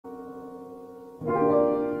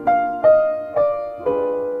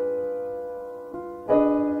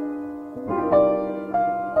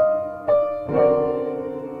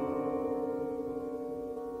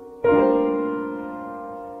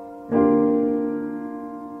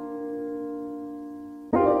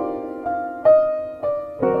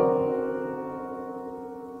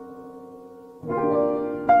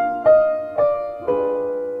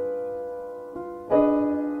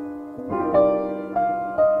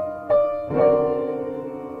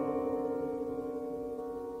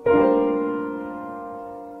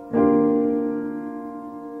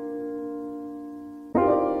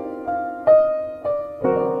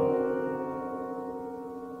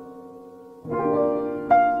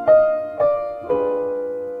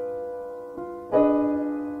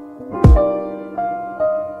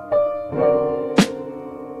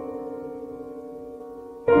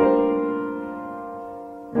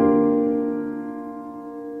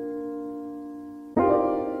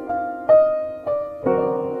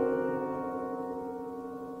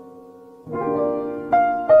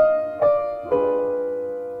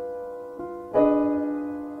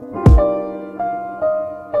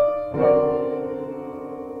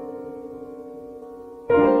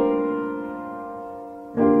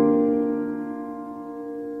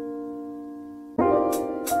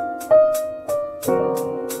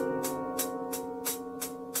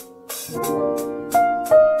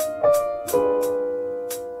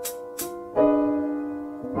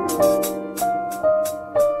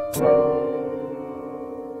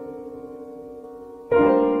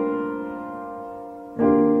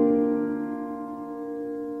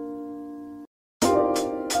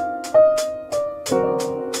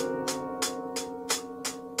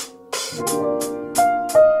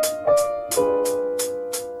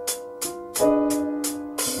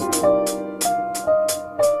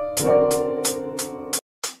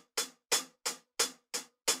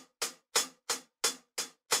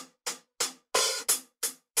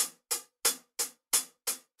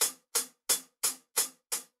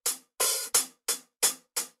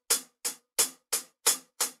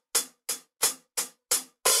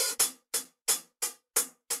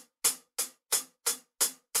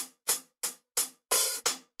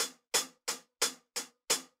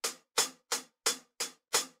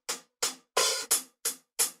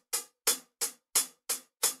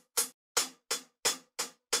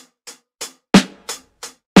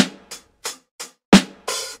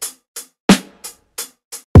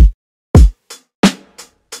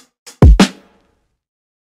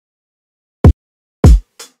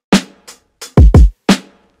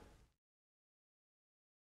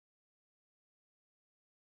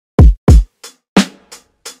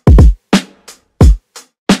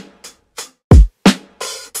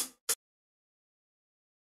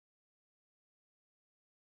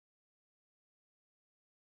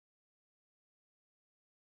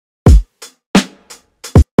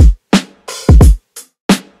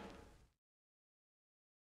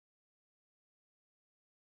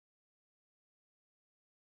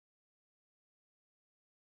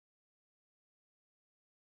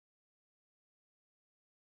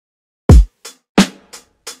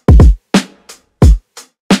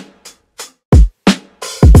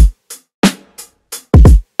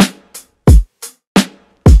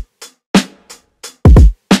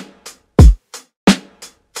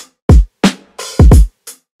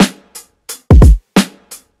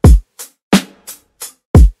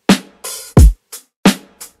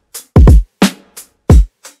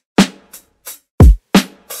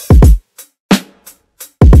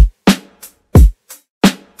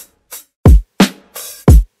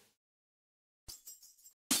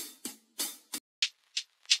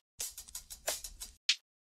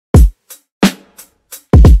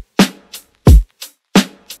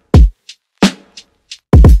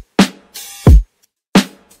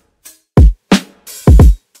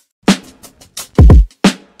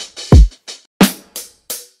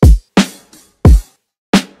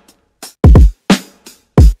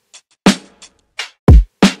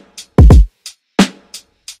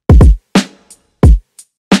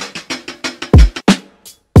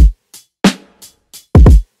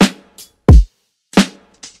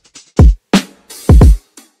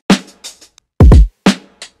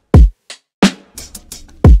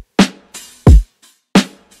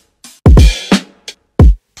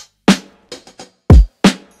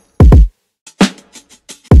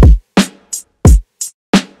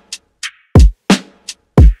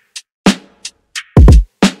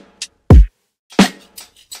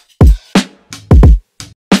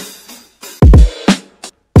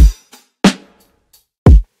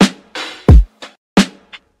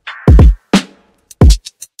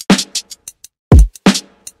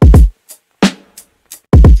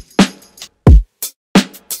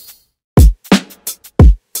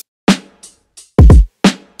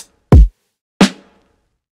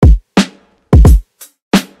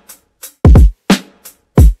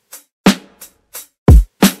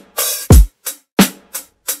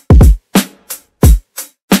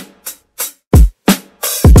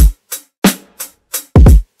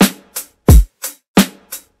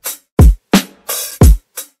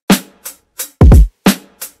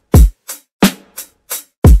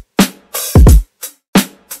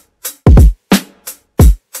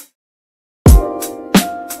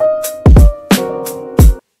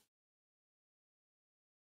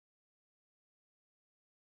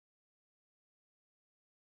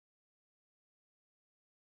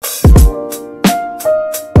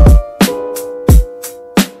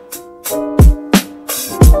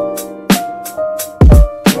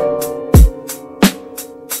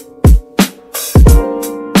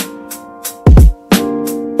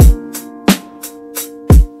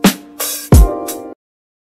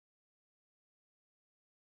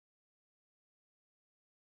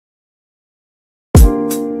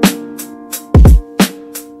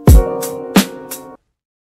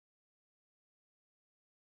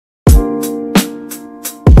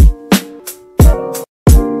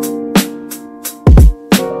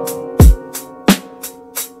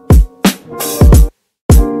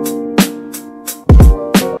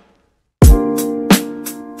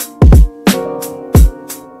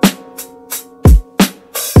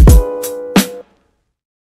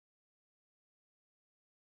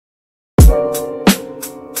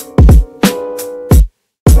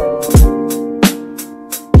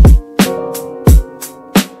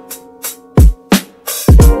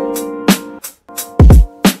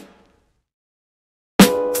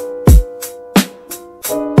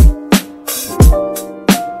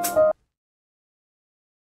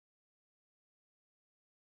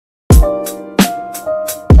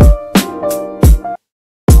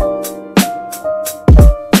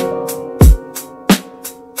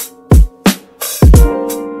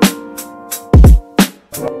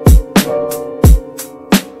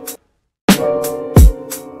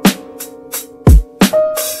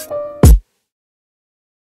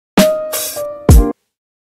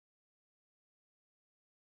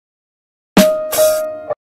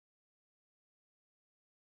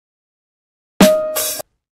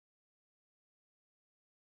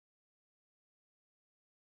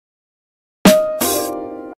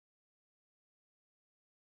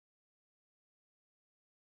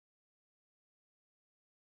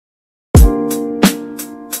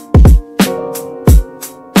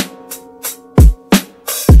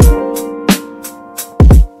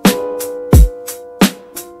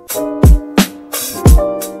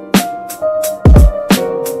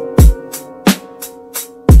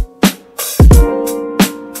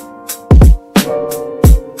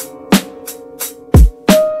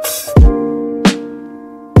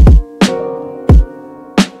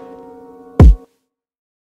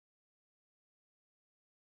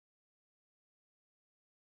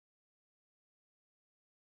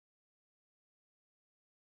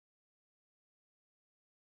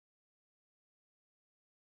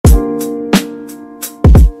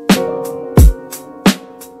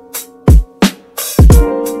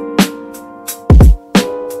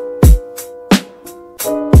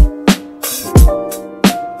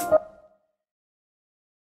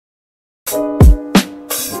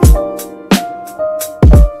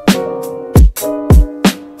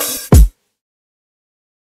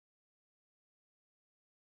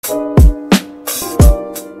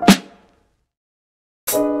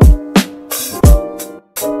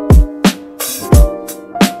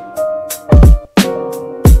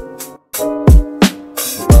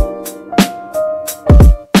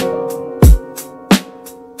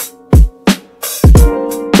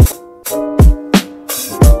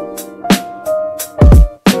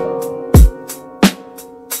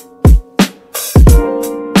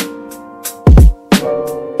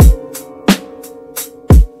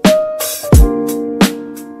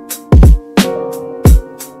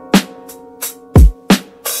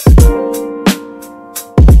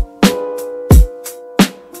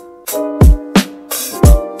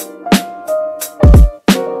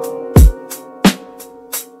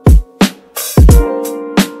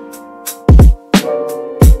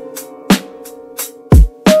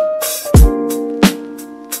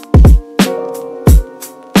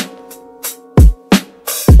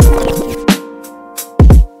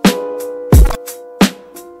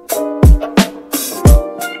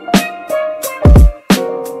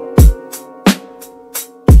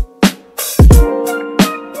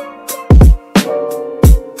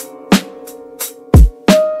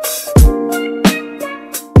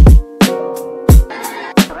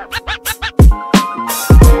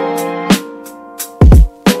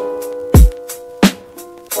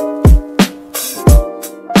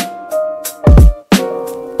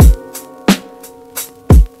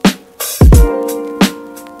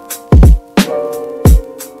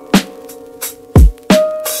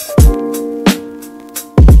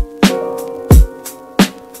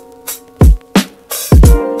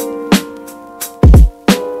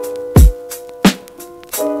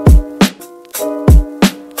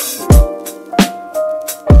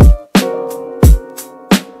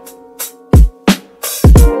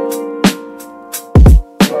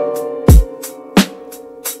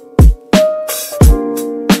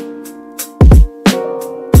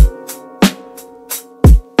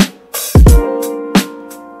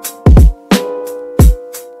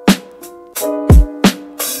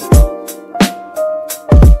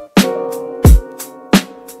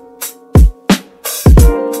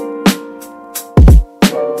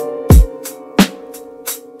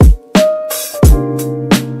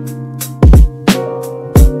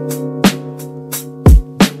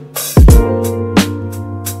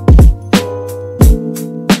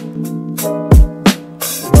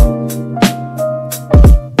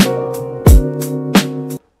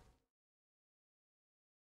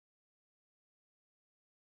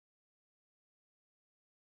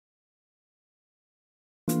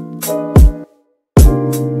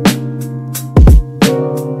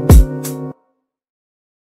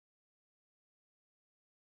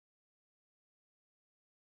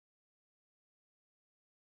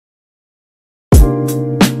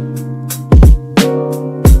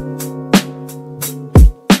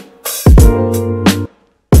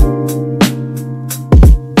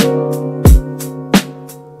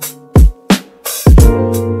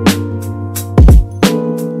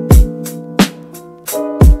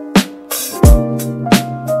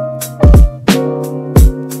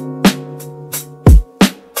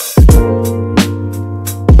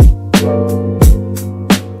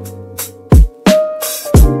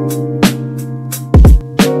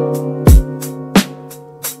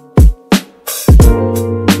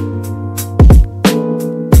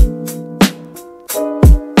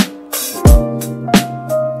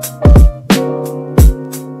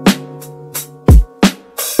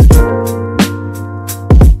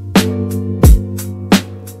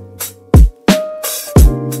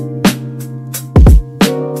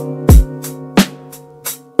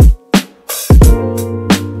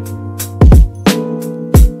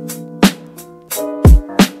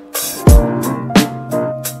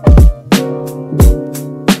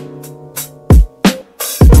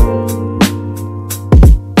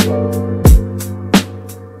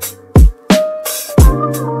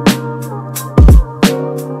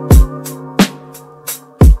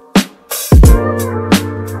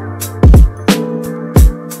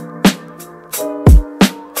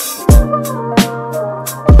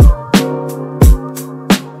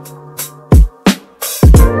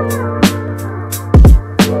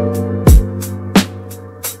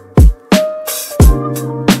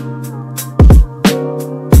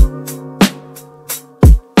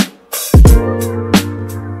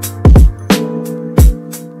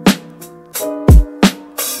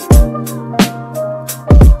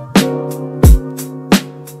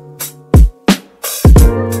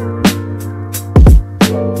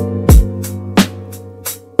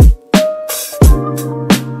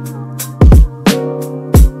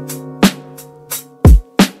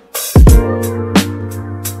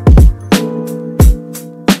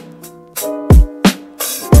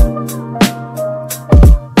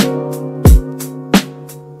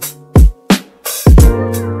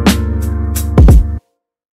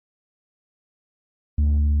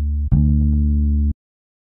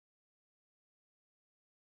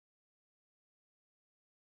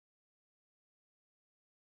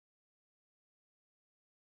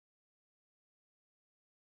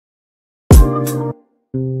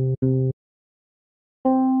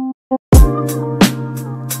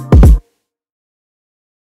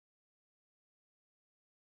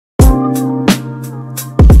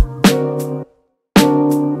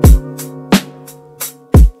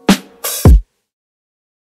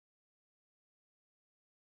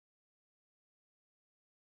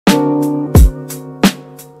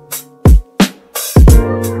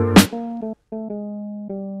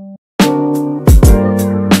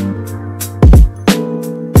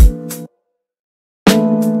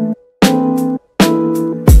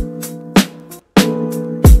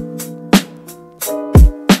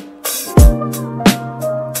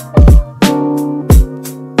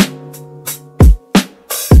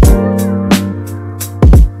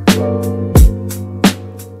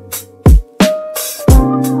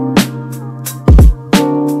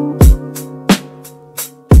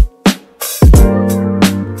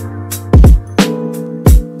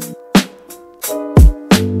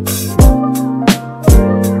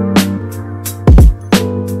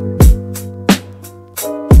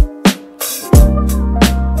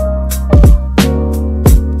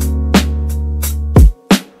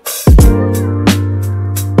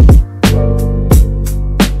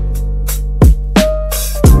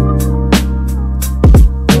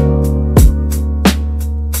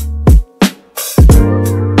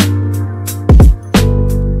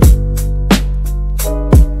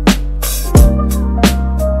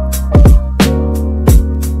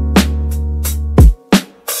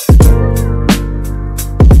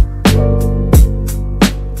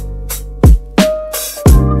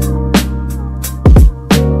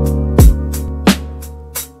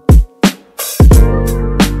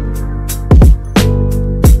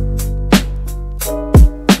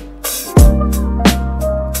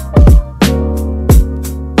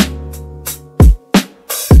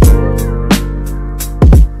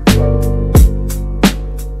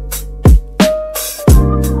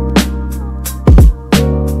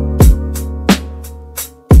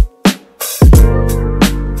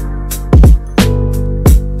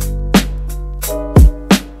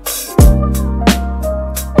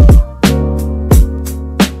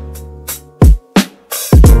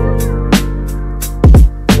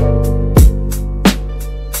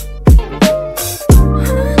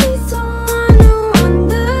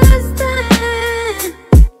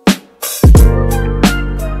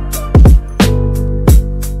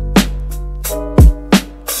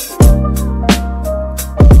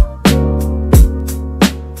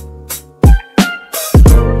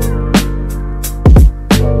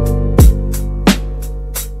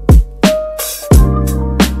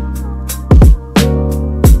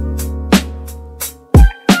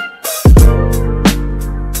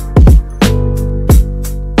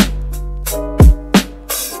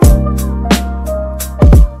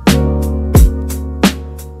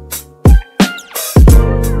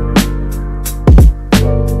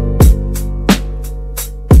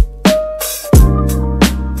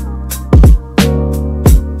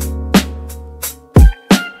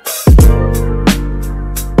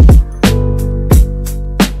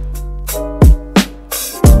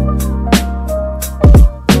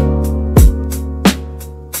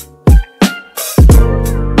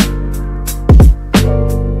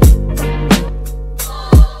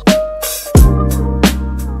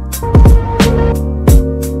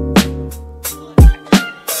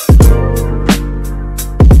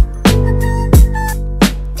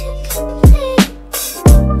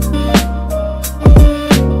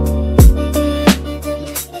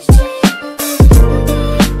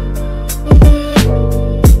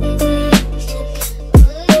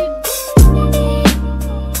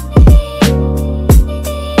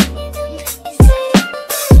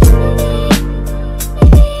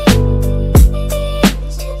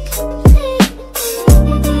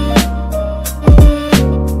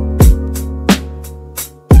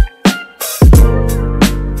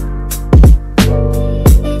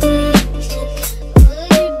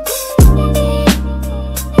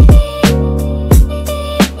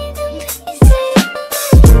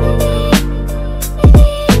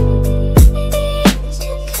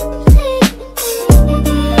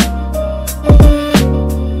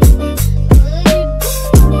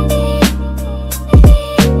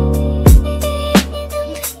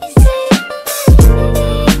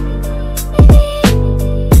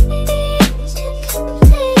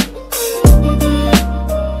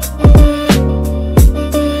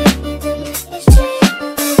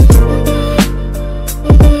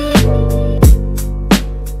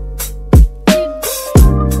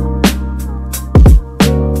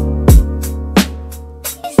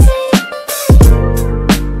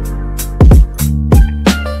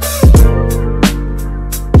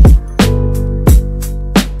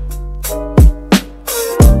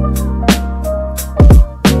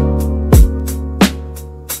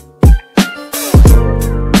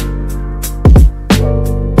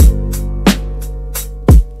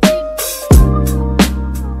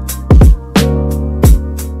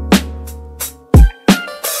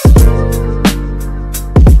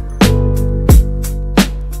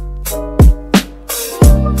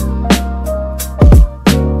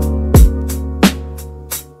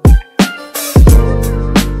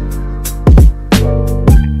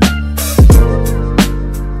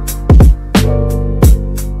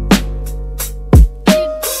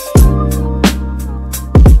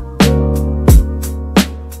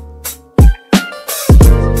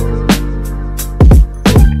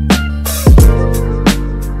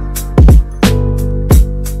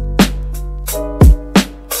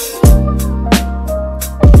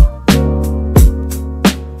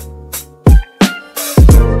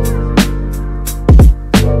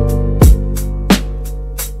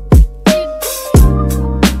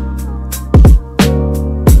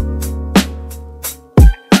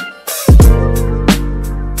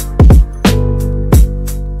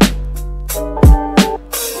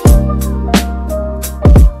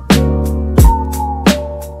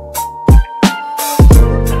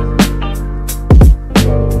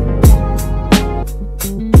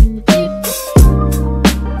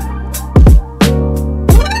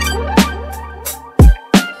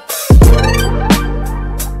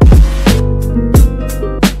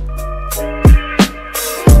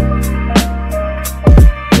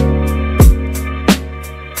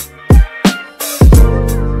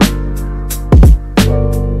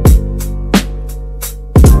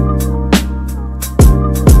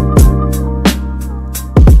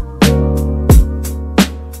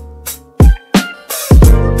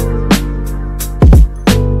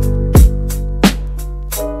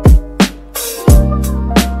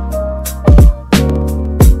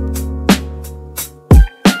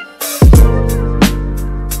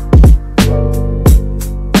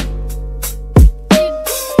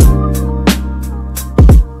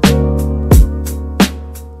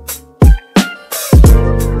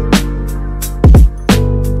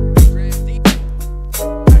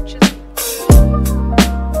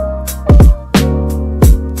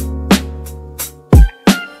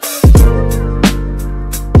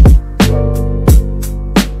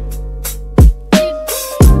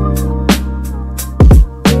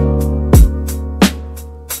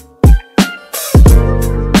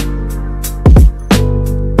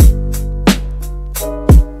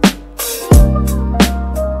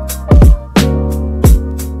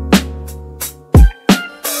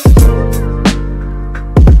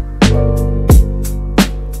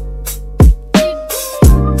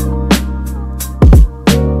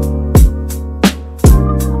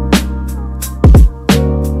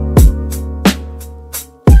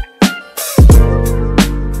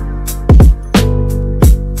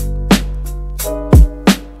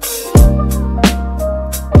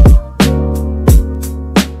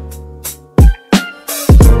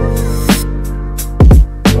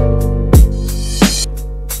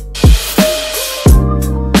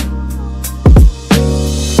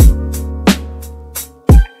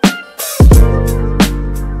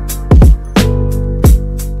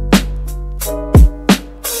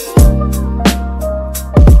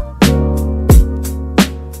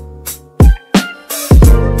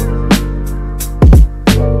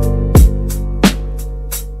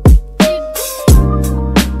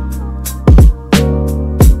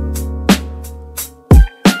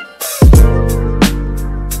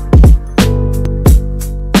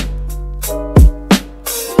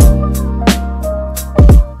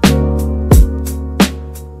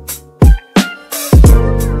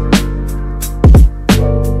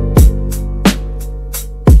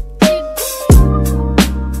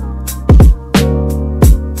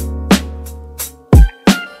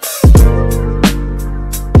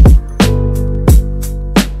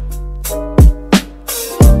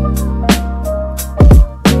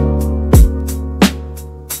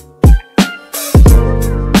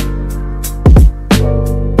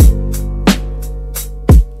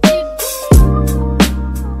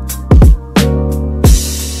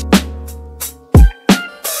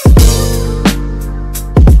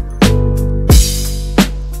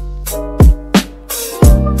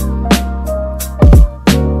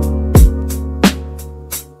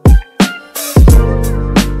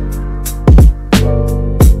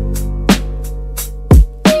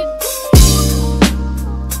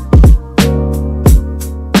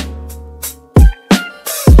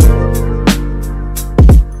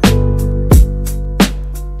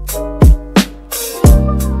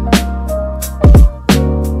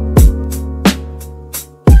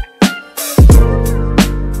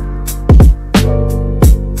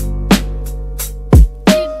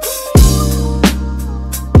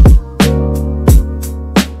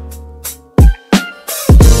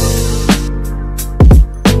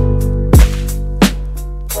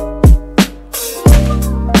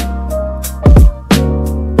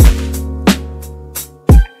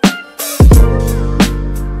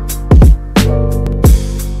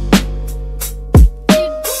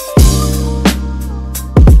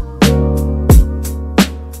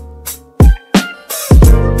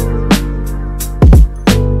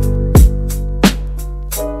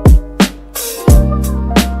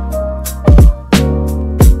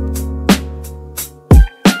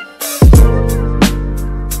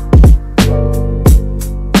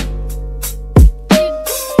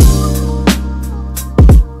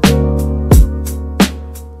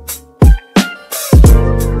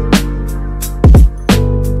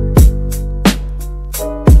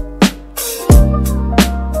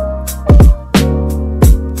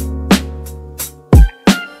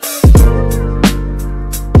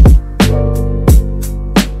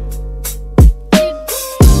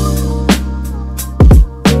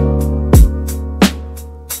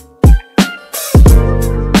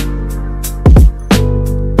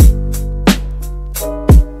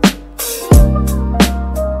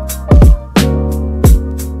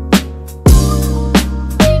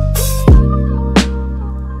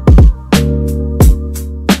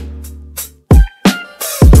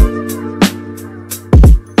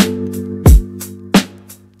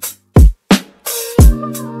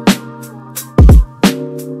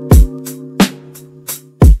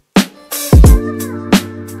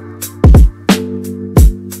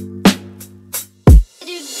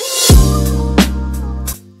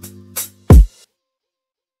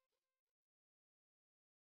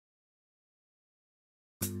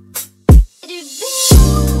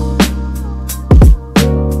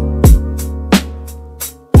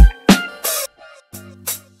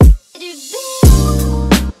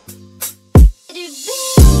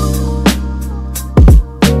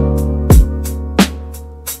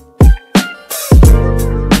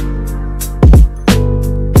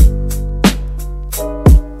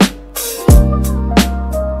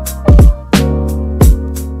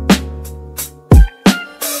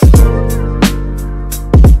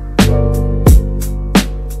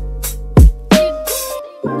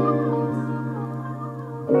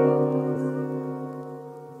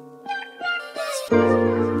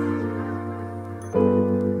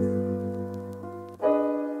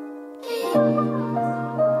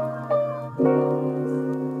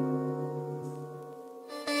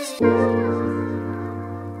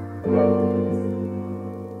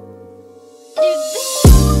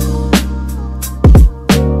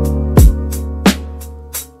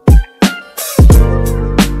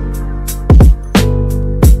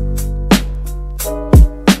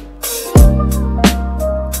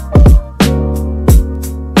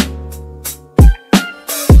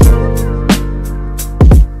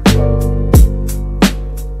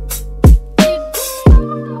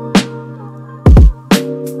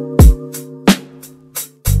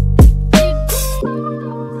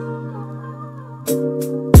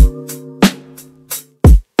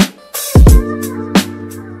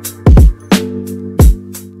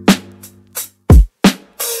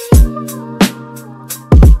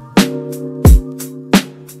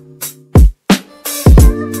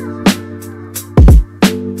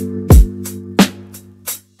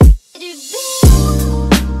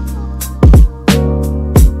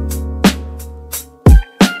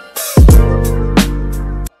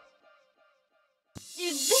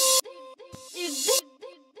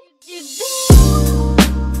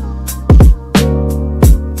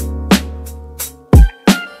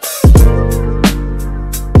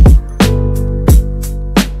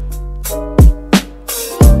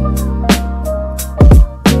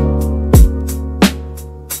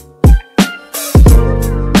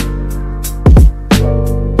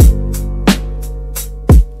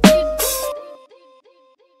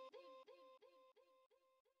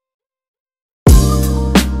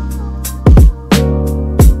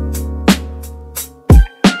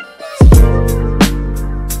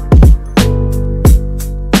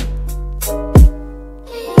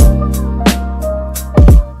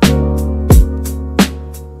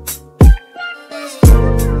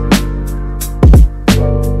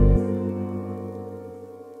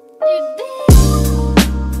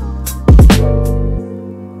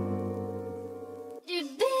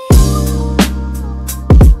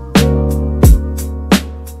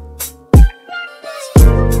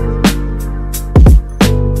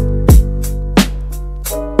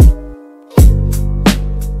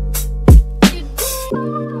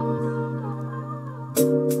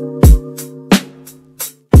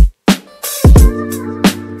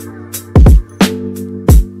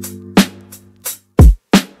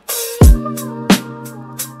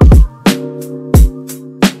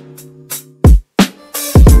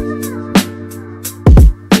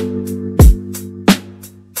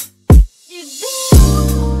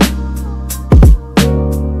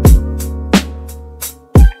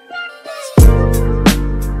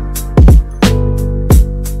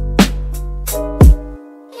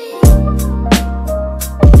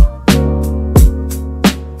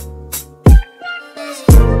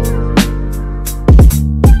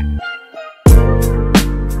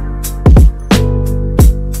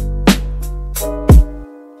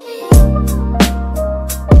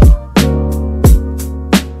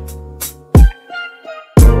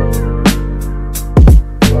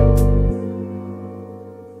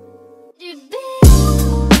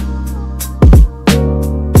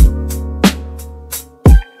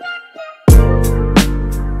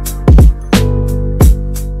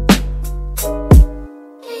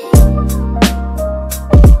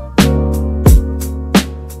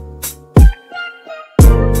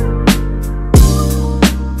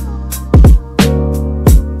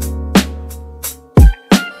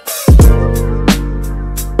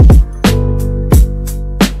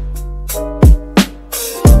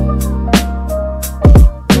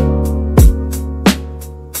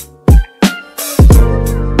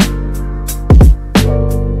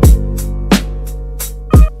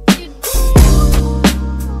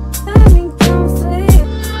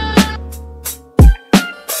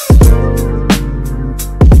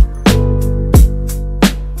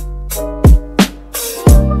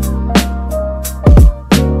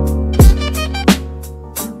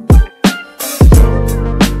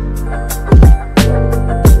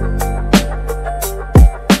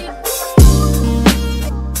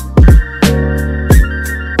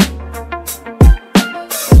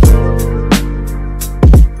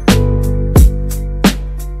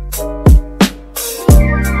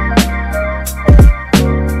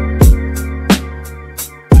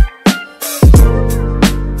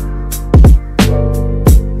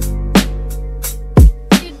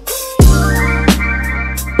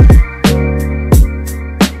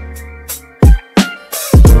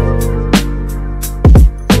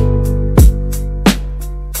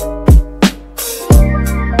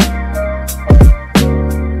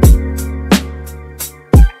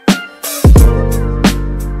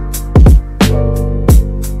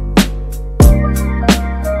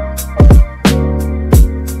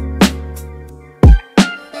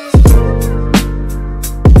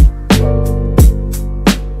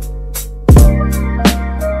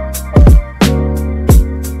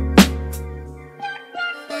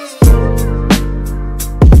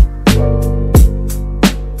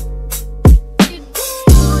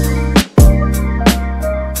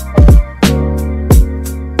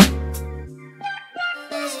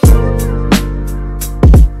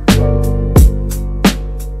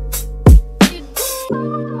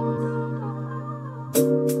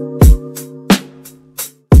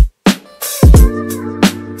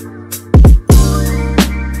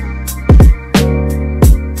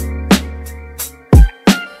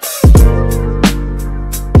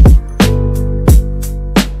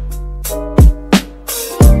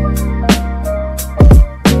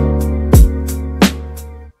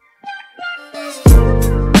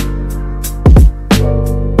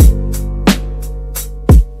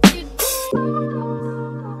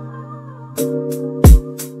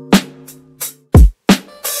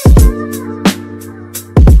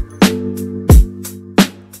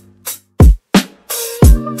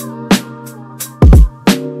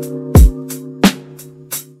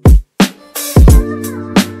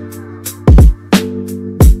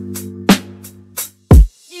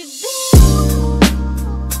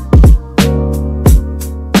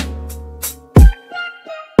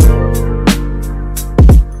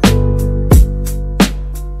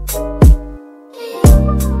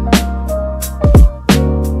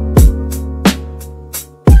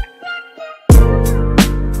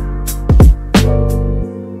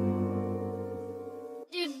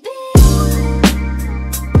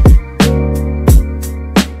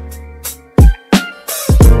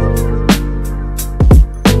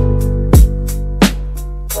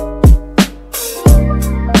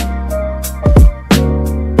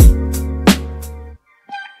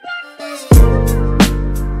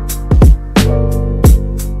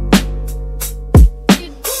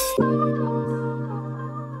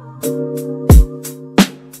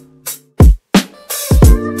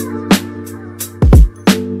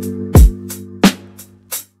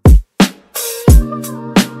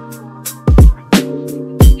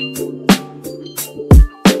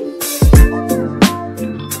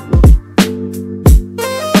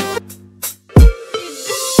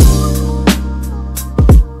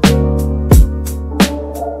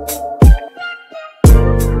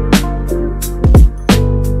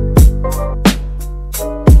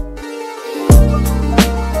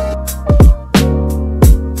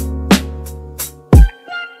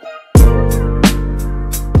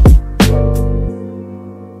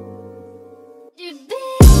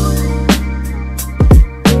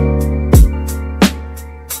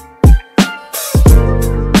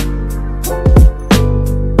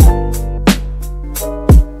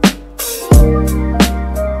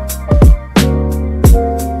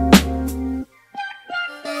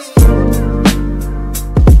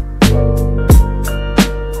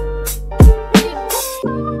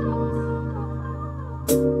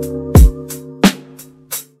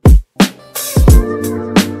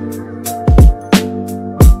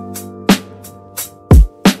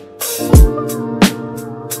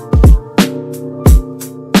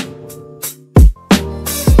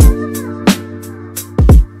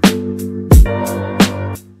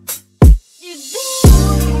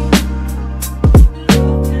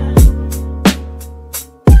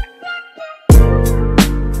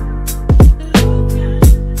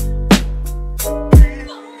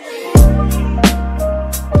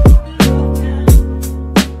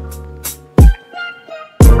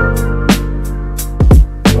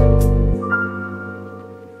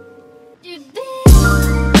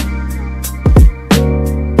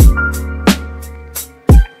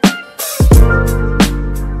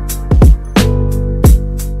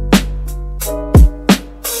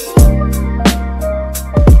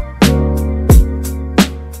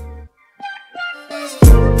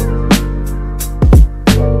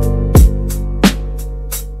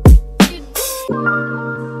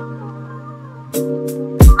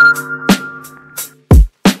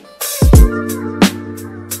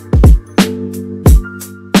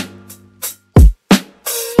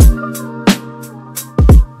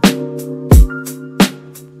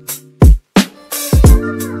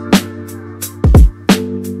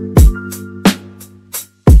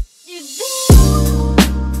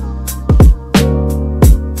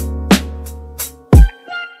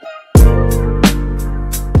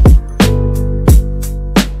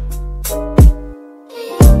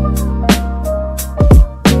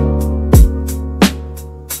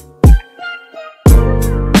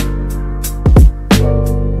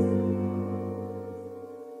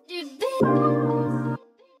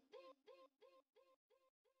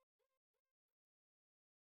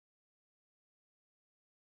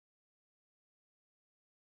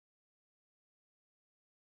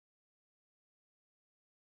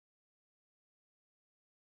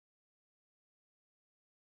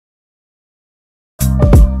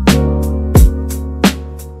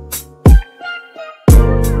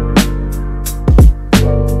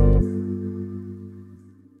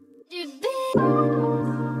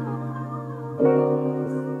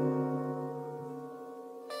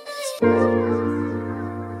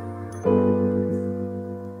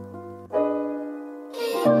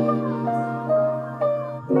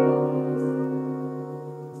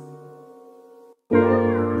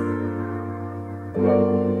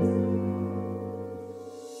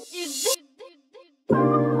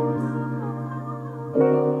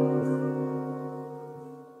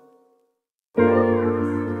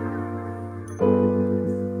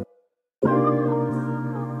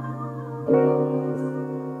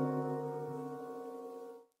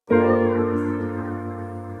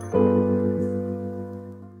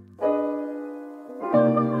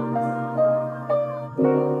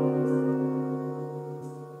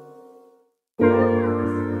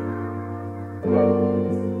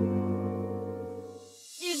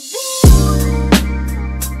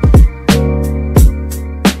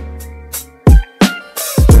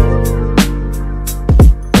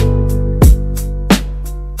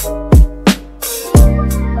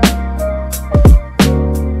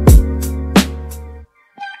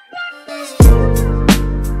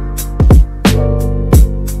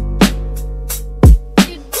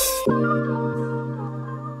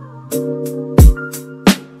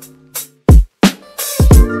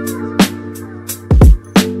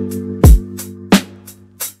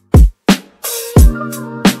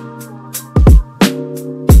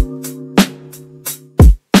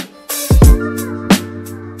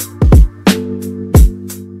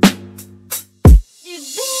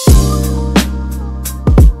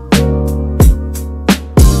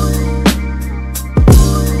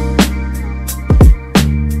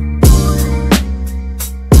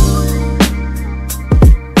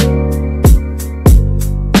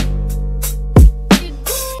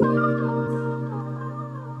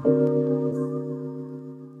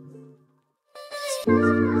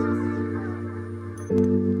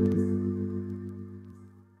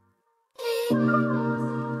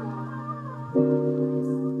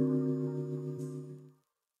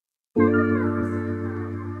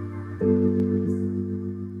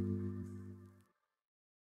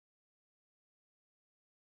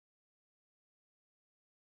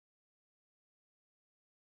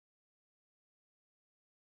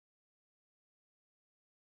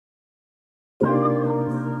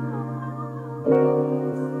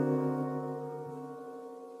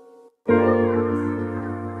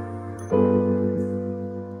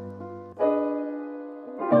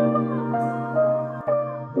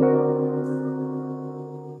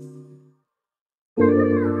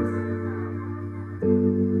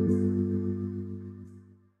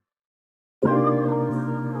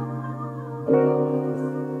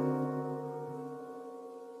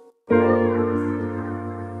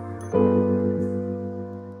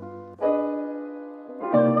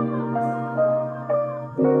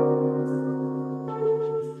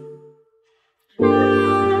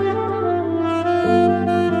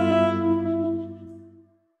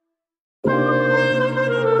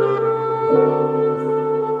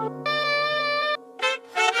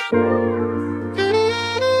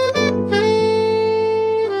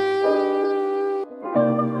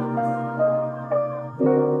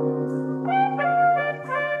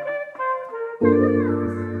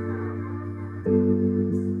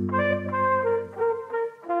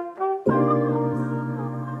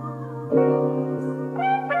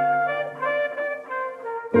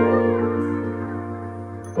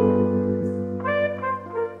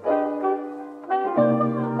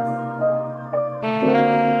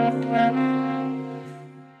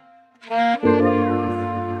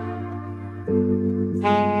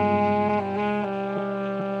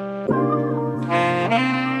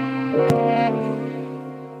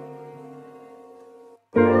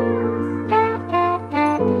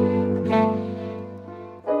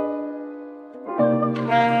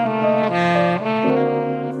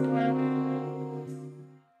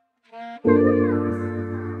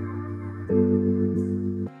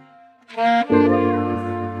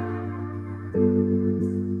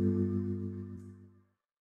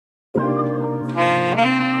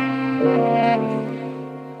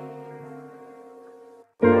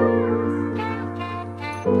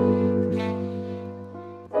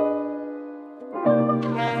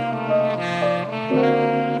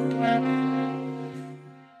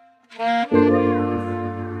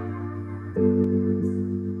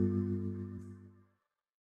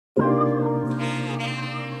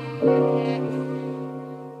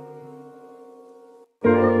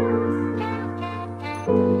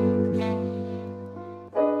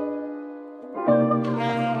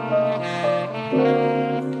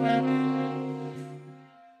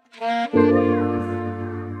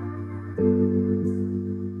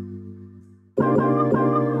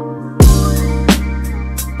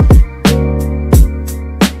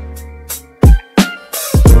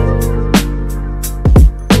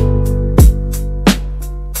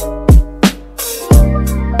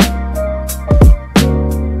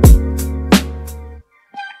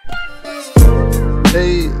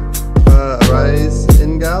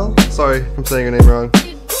Sorry if I'm saying your name wrong.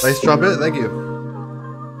 Nice drop it, thank you.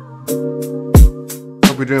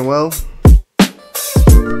 Hope you're doing well.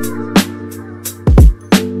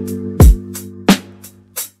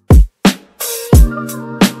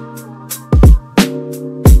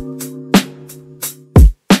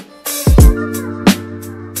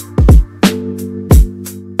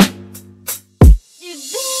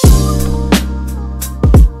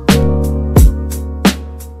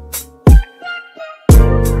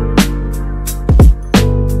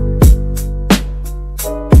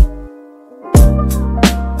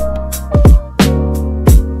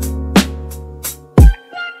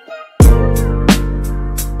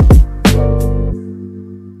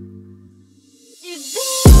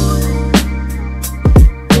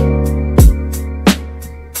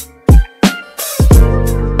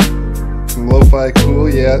 Lo-fi cool,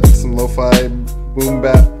 yeah, some lo-fi boom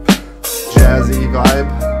bap jazzy vibe.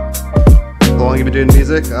 How long have you been doing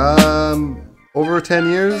music? Over 10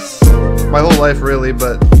 years. My whole life really,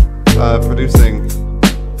 but producing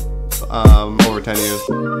over 10 years.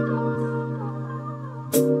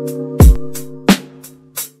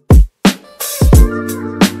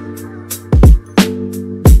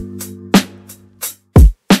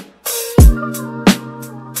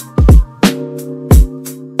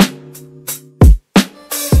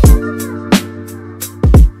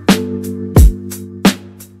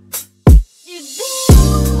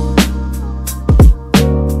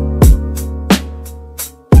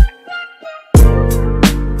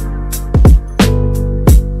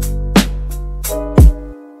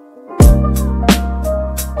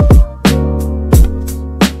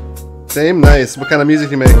 Same, nice. What kind of music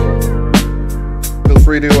do you make? Feel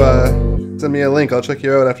free to send me a link. I'll check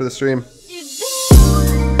you out after the stream.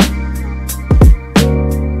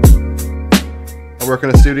 I work in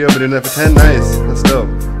a studio, been doing that for 10. Nice, that's dope.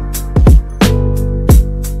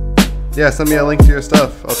 Yeah, send me a link to your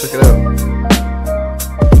stuff. I'll check it out.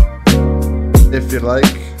 if you'd like.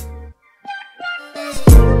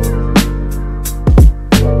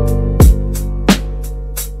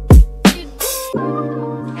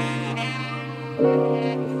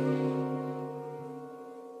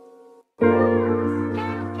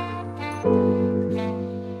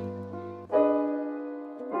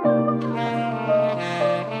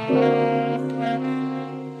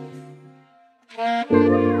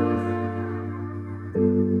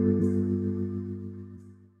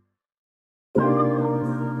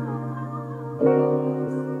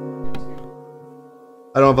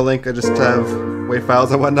 I don't have a link, I just have WAV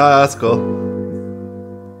files and whatnot. That's cool.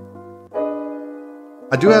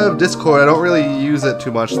 I do have Discord, I don't really use it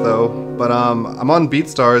too much though, but I'm on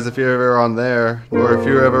BeatStars if you're ever on there, or if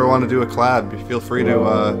you ever want to do a collab, feel free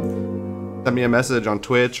to send me a message on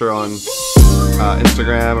Twitch or on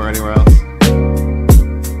Instagram or anywhere else.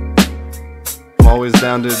 I'm always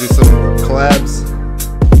down to do some collabs.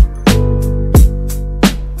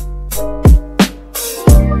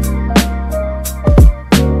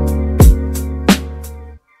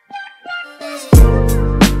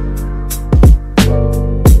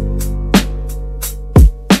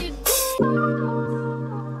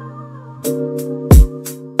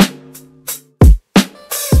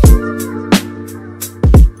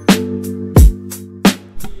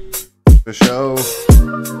 The show.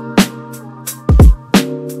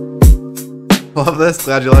 Love this,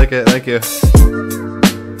 glad you like it, thank you.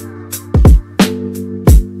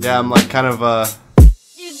 Yeah, I'm like kind of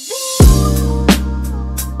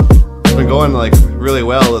been going like really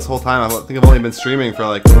well this whole time. I think I've only been streaming for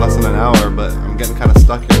like less than an hour, but I'm getting kind of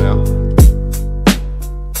stuck here now.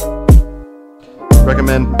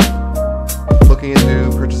 Recommend looking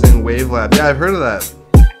into purchasing Wavelab. Yeah, I've heard of that.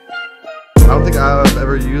 I don't think I've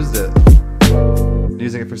ever used it. Been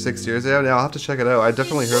using it for 6 years. Yeah, I'll have to check it out. I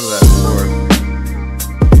definitely heard of that before.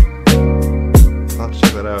 I'll have to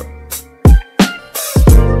check that out.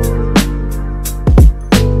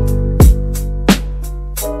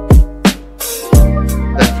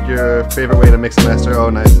 That's your favorite way to mix and master. Oh,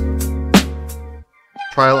 nice.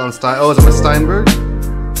 Trial on Stein. Oh, is it with Steinberg?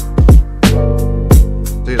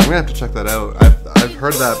 Dude, I'm gonna have to check that out. I've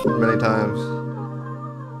heard that many times.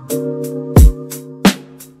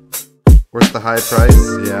 Worth the high price?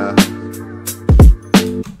 Yeah.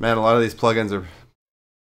 Man, a lot of these plugins are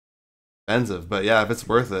expensive, but yeah, if it's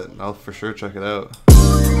worth it, I'll for sure check it out.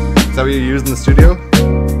 Is that what you use in the studio?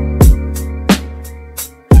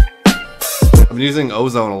 I've been using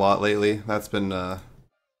Ozone a lot lately. That's been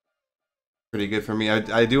pretty good for me.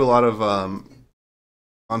 I do a lot of on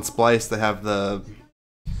Splice. They have the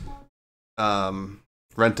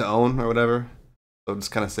rent to own or whatever, so it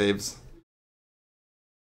just kind of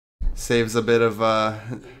saves a bit of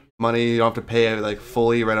money. You don't have to pay like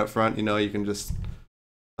fully right up front. You know, you can just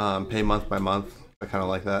pay month by month. I kind of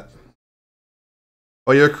like that.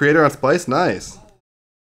 Oh, you're a creator on Splice? Nice.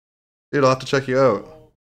 Dude, I'll have to check you out.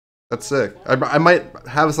 That's sick. I might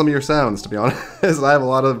have some of your sounds, to be honest. I have a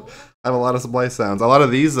lot of Splice sounds. A lot of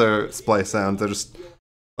these are Splice sounds. They're just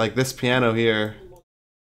like this piano here.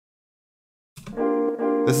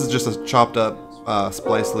 This is just a chopped up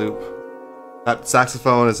Splice loop. That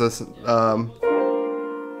saxophone is a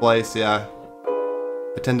Splice, yeah.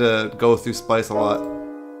 I tend to go through Splice a lot.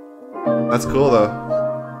 That's cool though.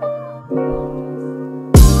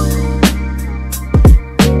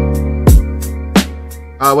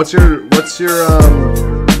 What's your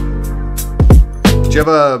did you have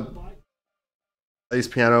a bass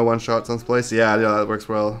piano one shots on Splice? Yeah, that works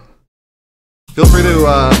well. Feel free to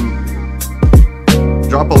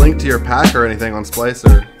drop a link to your pack or anything on Splice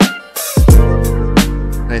or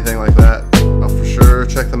anything like that. I'll for sure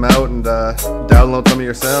check them out and download some of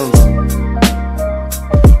your sounds.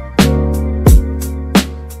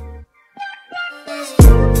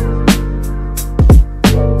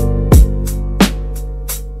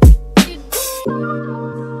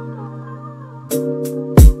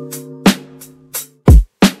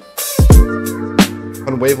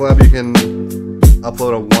 On Wavelab you can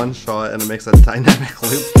upload a one shot and it makes a dynamic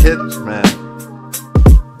loop kit, man.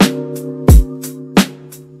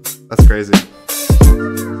 That's crazy.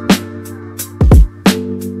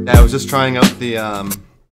 Yeah, I was just trying out the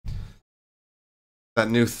that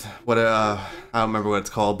new I don't remember what it's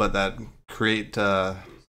called, but that create I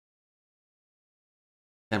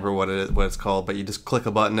can't remember what it's called, but you just click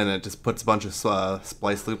a button and it just puts a bunch of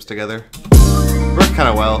splice loops together. It works kind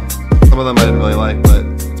of well. Some of them I didn't really like, but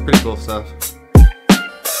it's pretty cool stuff.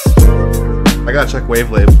 I gotta check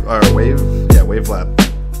Wavelab.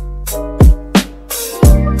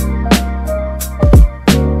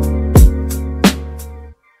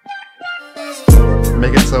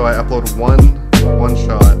 Make it so I upload one one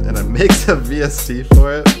shot and it makes a VST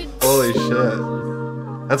for it. Holy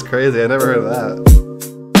shit. That's crazy. I never heard of that.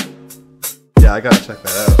 Yeah, I gotta check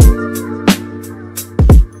that out.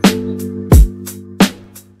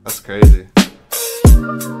 That's crazy.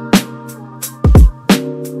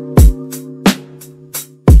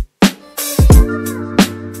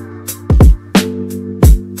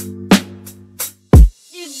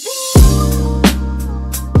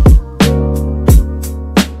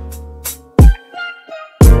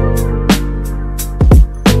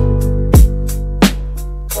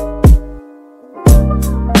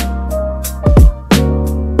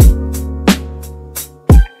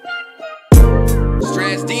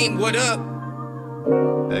 Strazdine, what up?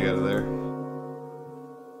 Yeah, I got it there.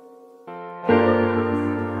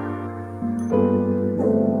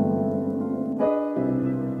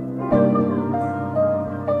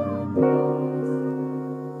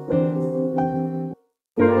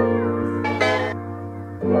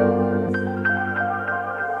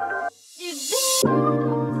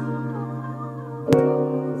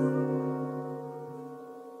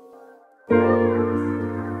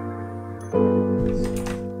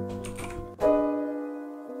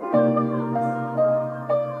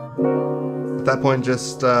 At that point,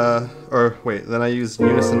 just, or wait, then I used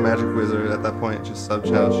Unison Magic Wizard. At that point, just sub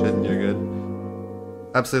channel shit and you're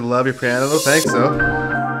good. Absolutely love your piano though, thanks though.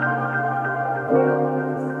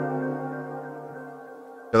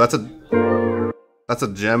 Yo, that's a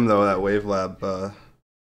gem though, that Wavelab,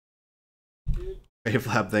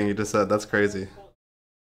 Wavelab thing you just said, that's crazy.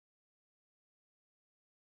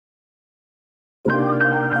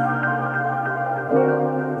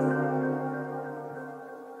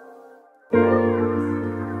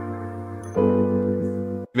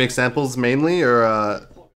 You make samples mainly, or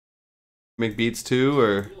make beats too,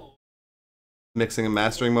 or mixing and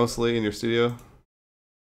mastering mostly in your studio?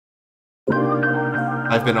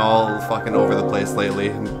 I've been all fucking over the place lately.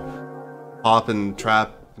 Pop and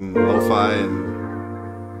trap and lo-fi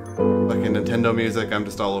and fucking Nintendo music, I'm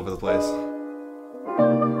just all over the place.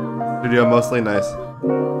 Studio mostly, nice.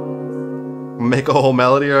 Make a whole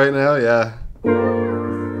melody right now? Yeah.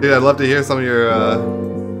 Dude, I'd love to hear some of your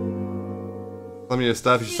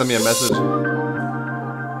stuff. You should send me a message.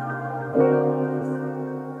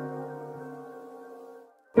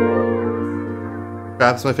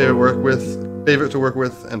 Trap's my favorite to work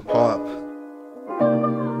with, and pop.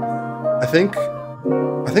 I think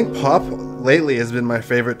pop lately has been my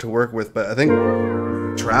favorite to work with, but I think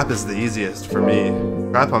trap is the easiest for me.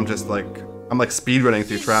 Trap, I'm like speedrunning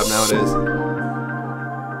through trap nowadays.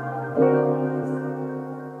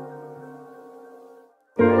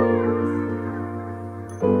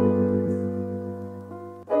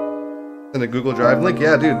 Send a Google Drive link?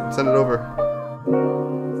 Yeah, dude, send it over.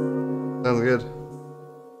 Sounds good.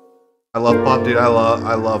 I love pop, dude. I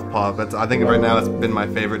love pop. I think right now it's been my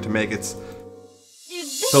favorite to make. It's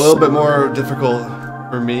a little bit more difficult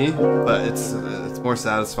for me, but it's more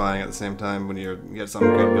satisfying at the same time when you get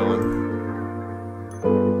something good going.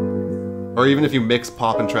 Or even if you mix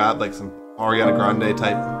pop and trap, like some Ariana Grande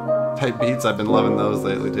type beats, I've been loving those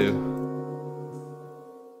lately too.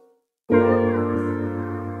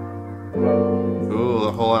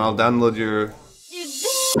 Ooh, hold on, I'll download your...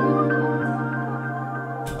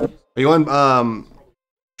 Are you on,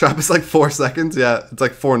 trap is like 4 seconds? Yeah, it's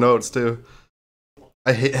like 4 notes too.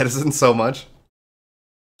 I hate Edison so much.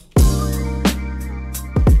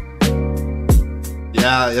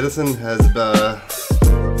 Yeah, Edison has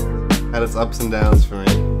had its ups and downs for me.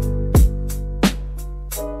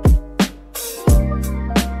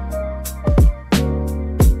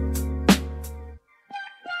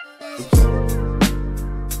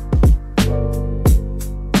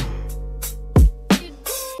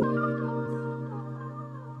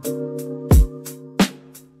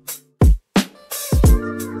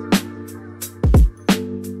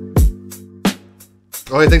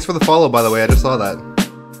 Oh, hey, thanks for the follow, by the way. I just saw that.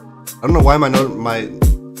 I don't know why my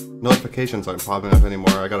notifications aren't popping up anymore.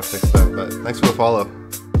 I gotta fix that, but thanks for the follow.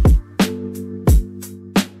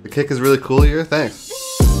 The kick is really cool here. Thanks.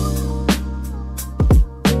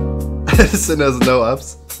 Edison has no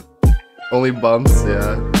ups. Only bumps,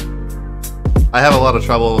 yeah. I have a lot of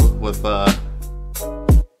trouble with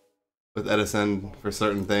Edison for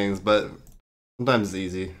certain things, but sometimes it's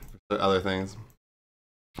easy for other things.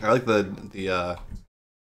 I like the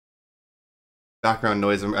background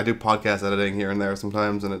noise. I do podcast editing here and there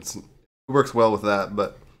sometimes, and it works well with that.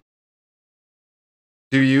 But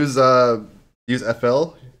do you use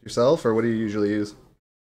FL yourself, or what do you usually use?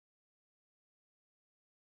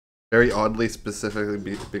 Very oddly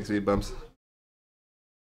specifically big speed bumps.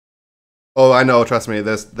 Oh, I know. Trust me.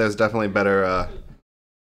 There's definitely better.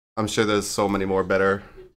 I'm sure there's so many more better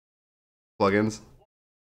plugins.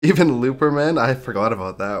 Even Looperman. I forgot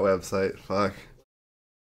about that website. Fuck.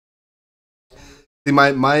 See, my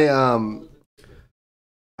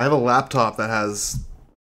I have a laptop that has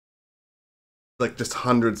like just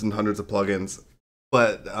hundreds and hundreds of plugins.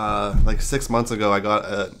 But like 6 months ago, I got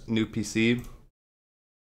a new PC.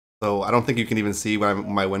 So I don't think you can even see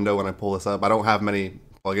my window when I pull this up. I don't have many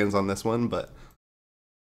plugins on this one, but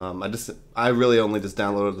I really only just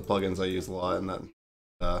downloaded the plugins I use a lot, and that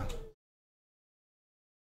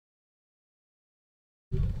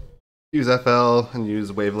use FL and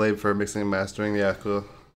use Wavelab for mixing and mastering. Yeah, cool.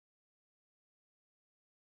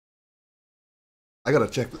 I gotta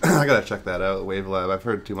check that out. Wavelab. I've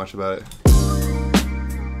heard too much about it.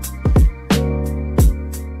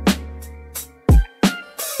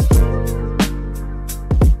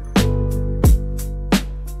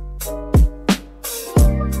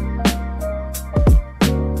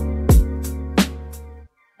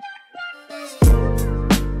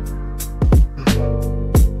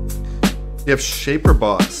 You have Shaper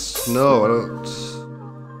Boss? No, I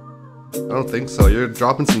don't think so. You're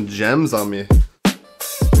dropping some gems on me.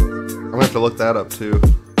 I'm gonna have to look that up too.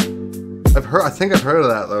 I think I've heard of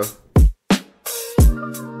that though.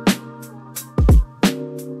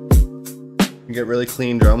 You can get really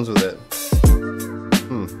clean drums with it.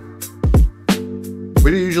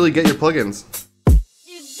 Where do you usually get your plugins?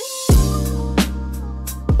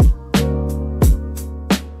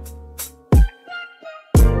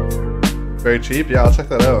 Very cheap? Yeah, I'll check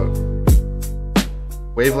that out.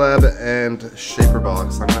 Wavelab and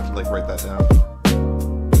Shaperbox. I'm gonna have to like write that down.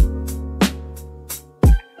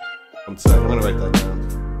 One sec, I'm gonna write that down.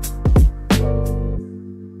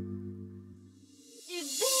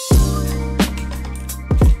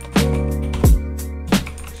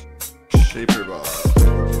 Shaperbox.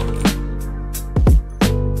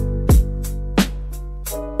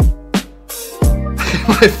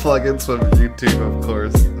 My plugins from YouTube, of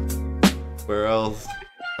course. Where else?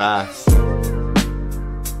 Facts.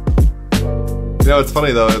 You know, it's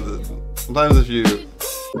funny though, sometimes if you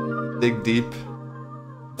dig deep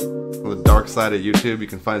on the dark side of YouTube, you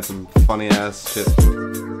can find some funny ass shit,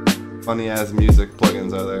 funny ass music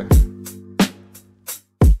plugins out there.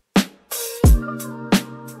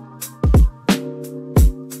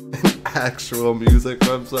 An actual music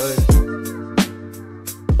website.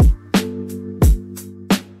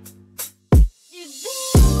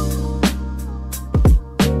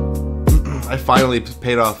 I finally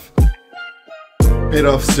paid off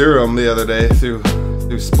Serum the other day through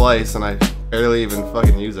Splice, and I barely even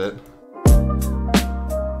fucking use it.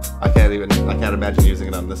 I can't imagine using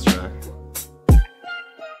it on this track.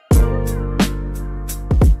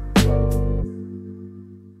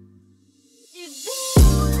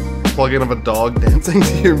 Plug-in of a dog dancing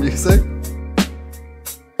to your music?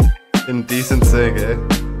 Indecent sync, eh?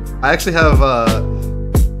 I actually have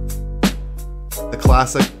the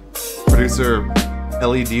classic producer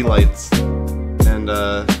LED lights, and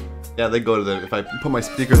yeah, they go to the, if I put my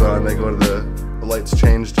speakers on, they go to the lights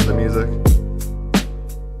change to the music.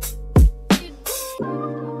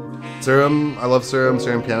 Serum, I love Serum.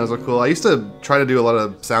 Serum pianos are cool. I used to try to do a lot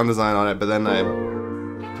of sound design on it, but then I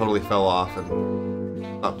totally fell off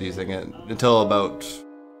and stopped using it until about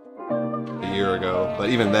a year ago. But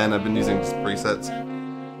even then, I've been using just presets.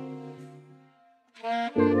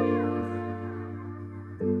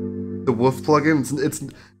 The Woof plugin, it's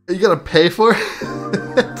you gotta pay for it.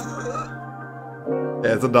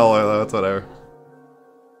 Yeah, it's $1 though. It's whatever.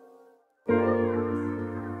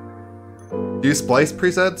 Do you splice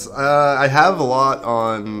presets? I have a lot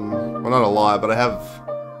on. Well, not a lot, but I have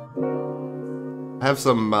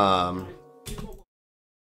some. I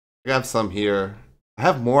have some here. I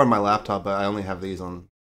have more on my laptop, but I only have these on.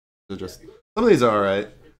 They're just some of these are alright.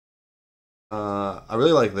 I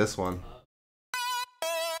really like this one.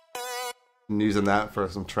 Been using that for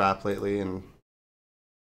some trap lately, and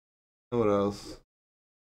what else?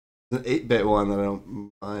 There's an 8-bit one that I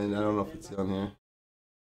don't mind. I don't know if it's on here.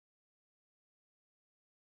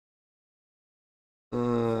 I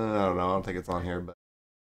don't know. I don't think it's on here, but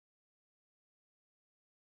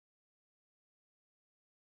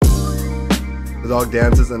the dog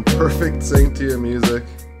dances in perfect sync to your music.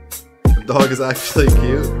 The dog is actually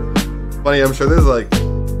cute. Funny, I'm sure there's like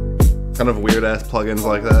kind of weird ass plugins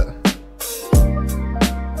like that.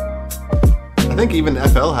 I think even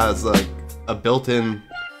FL has like a built-in.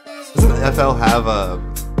 Doesn't FL have a?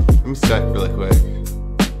 Let me check really quick.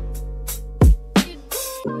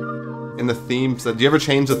 In the theme, so do you ever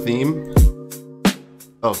change the theme?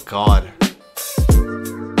 Oh god.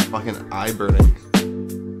 fucking eye burning.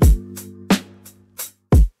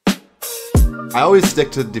 I always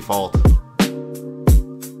stick to default.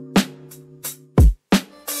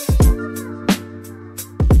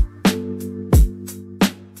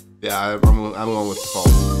 Yeah, I'm going with default.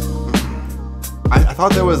 I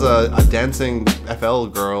thought there was a dancing FL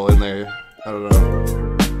girl in there. I don't know.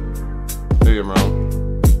 Maybe I'm wrong.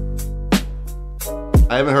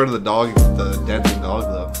 I haven't heard of the dancing dog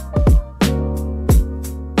though.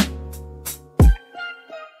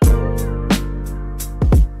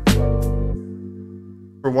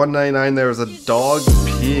 For $1.99 there was a dog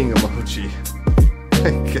peeing emoji.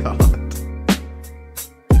 My god.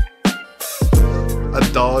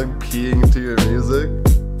 A dog peeing to your music?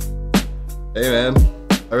 Hey man,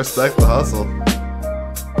 I respect the hustle.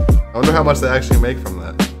 I wonder how much they actually make from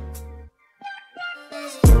that.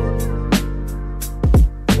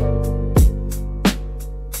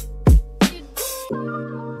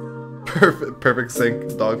 Perfect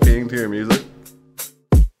sync, dog peeing to your music.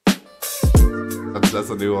 That's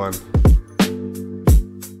a new one.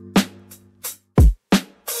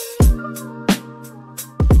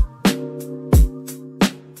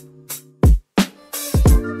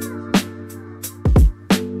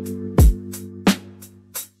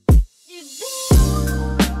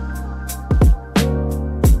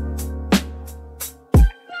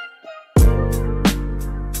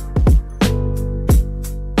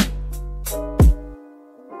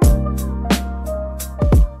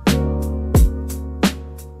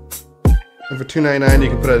 And for $2.99 you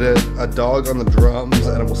can put a dog on the drums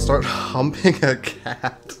and it will start humping a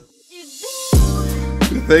cat.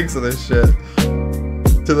 Who thinks of this shit?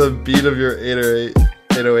 To the beat of your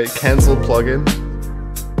 808 cancel plugin.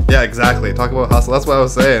 Yeah, exactly. Talk about hustle. That's what I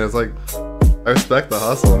was saying. It's like, I respect the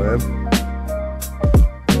hustle, man.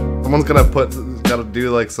 Someone's gotta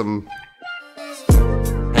do like some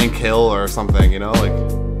Hank Hill or something, you know, like.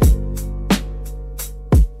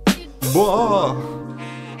 Whoa.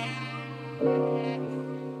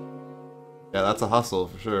 Yeah, that's a hustle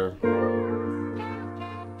for sure.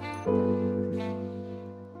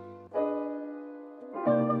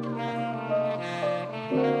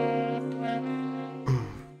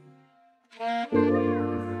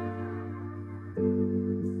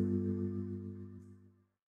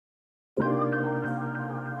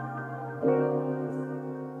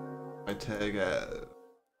 My tag ad.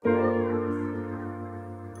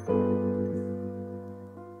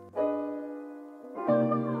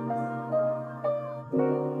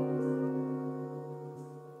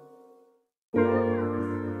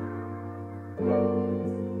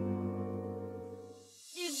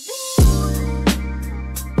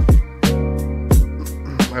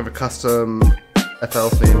 I have a custom FL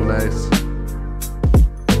theme, nice.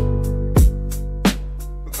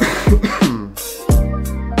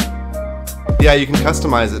 Yeah, you can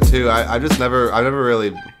customize it too. I've never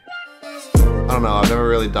really, I don't know, I've never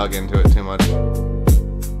really dug into it too much.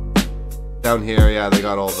 Down here, yeah, they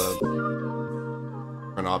got all the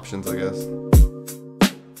different options, I guess.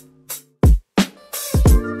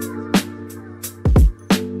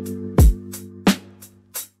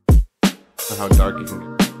 How dark you can get.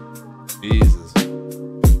 Jesus.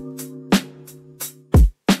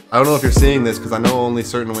 I don't know if you're seeing this because I know only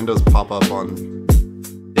certain windows pop up on.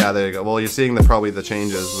 Yeah, there you go. Well, you're seeing probably the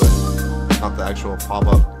changes, but not the actual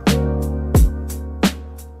pop-up.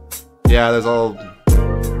 Yeah, there's all.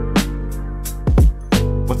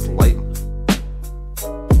 What's light?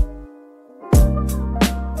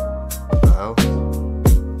 What the hell?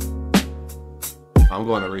 I'm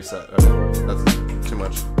going to reset. Okay. That's too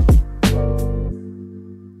much.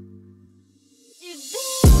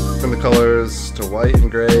 Turn the colors to white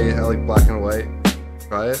and gray. I like black and white.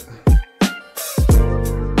 Try it.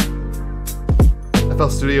 FL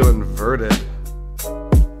Studio inverted.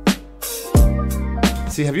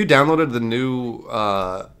 See, have you downloaded the new?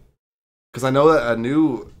 Because I know that a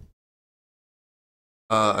new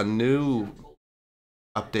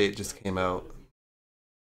update just came out.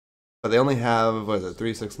 But they only have, what is it,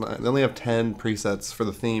 369? They only have 10 presets for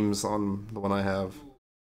the themes on the one I have.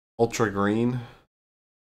 Ultra Green.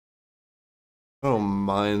 I don't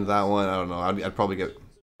mind that one. I don't know. I'd probably get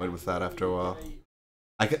annoyed with that after a while.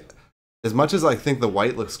 As much as I think the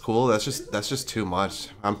white looks cool, that's just too much.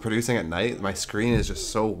 I'm producing at night. My screen is just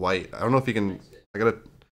so white. I don't know if you can.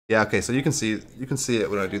 Yeah, okay. So you can see it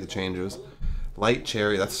when I do the changes. Light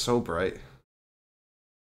cherry. That's so bright.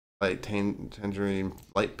 Light tangerine.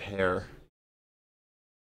 Light pear.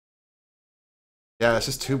 Yeah, it's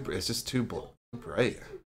just too bright.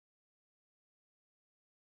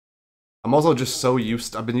 I'm also just so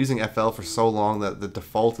used. I've been using FL for so long that the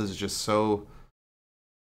default is just so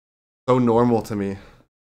so normal to me.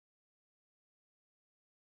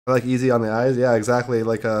 I like easy on the eyes. Yeah, exactly.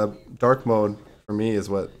 Like a dark mode for me is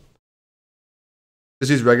what.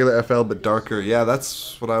 Just use regular FL but darker. Yeah,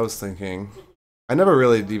 that's what I was thinking. I never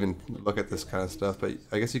really even look at this kind of stuff, but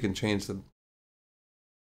I guess you can change the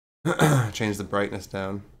change the brightness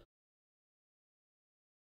down.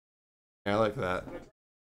 Yeah, I like that.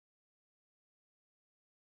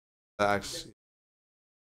 That actually.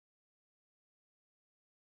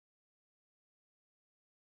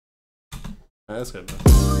 Yeah, that's good.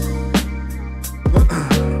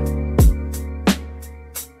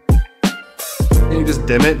 Can you just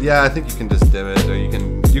dim it? Yeah, I think you can just dim it, or you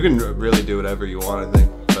can really do whatever you want, I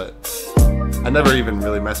think. But I never even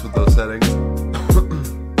really mess with those settings.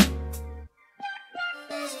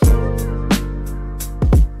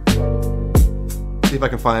 See if I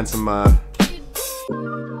can find some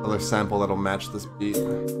other sample that'll match this beat.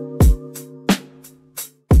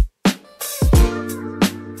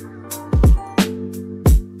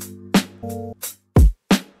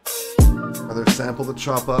 Another sample to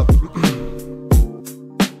chop up.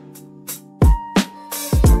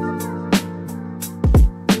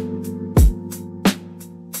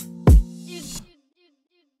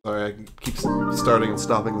 Sorry, I keep starting and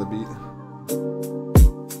stopping the beat.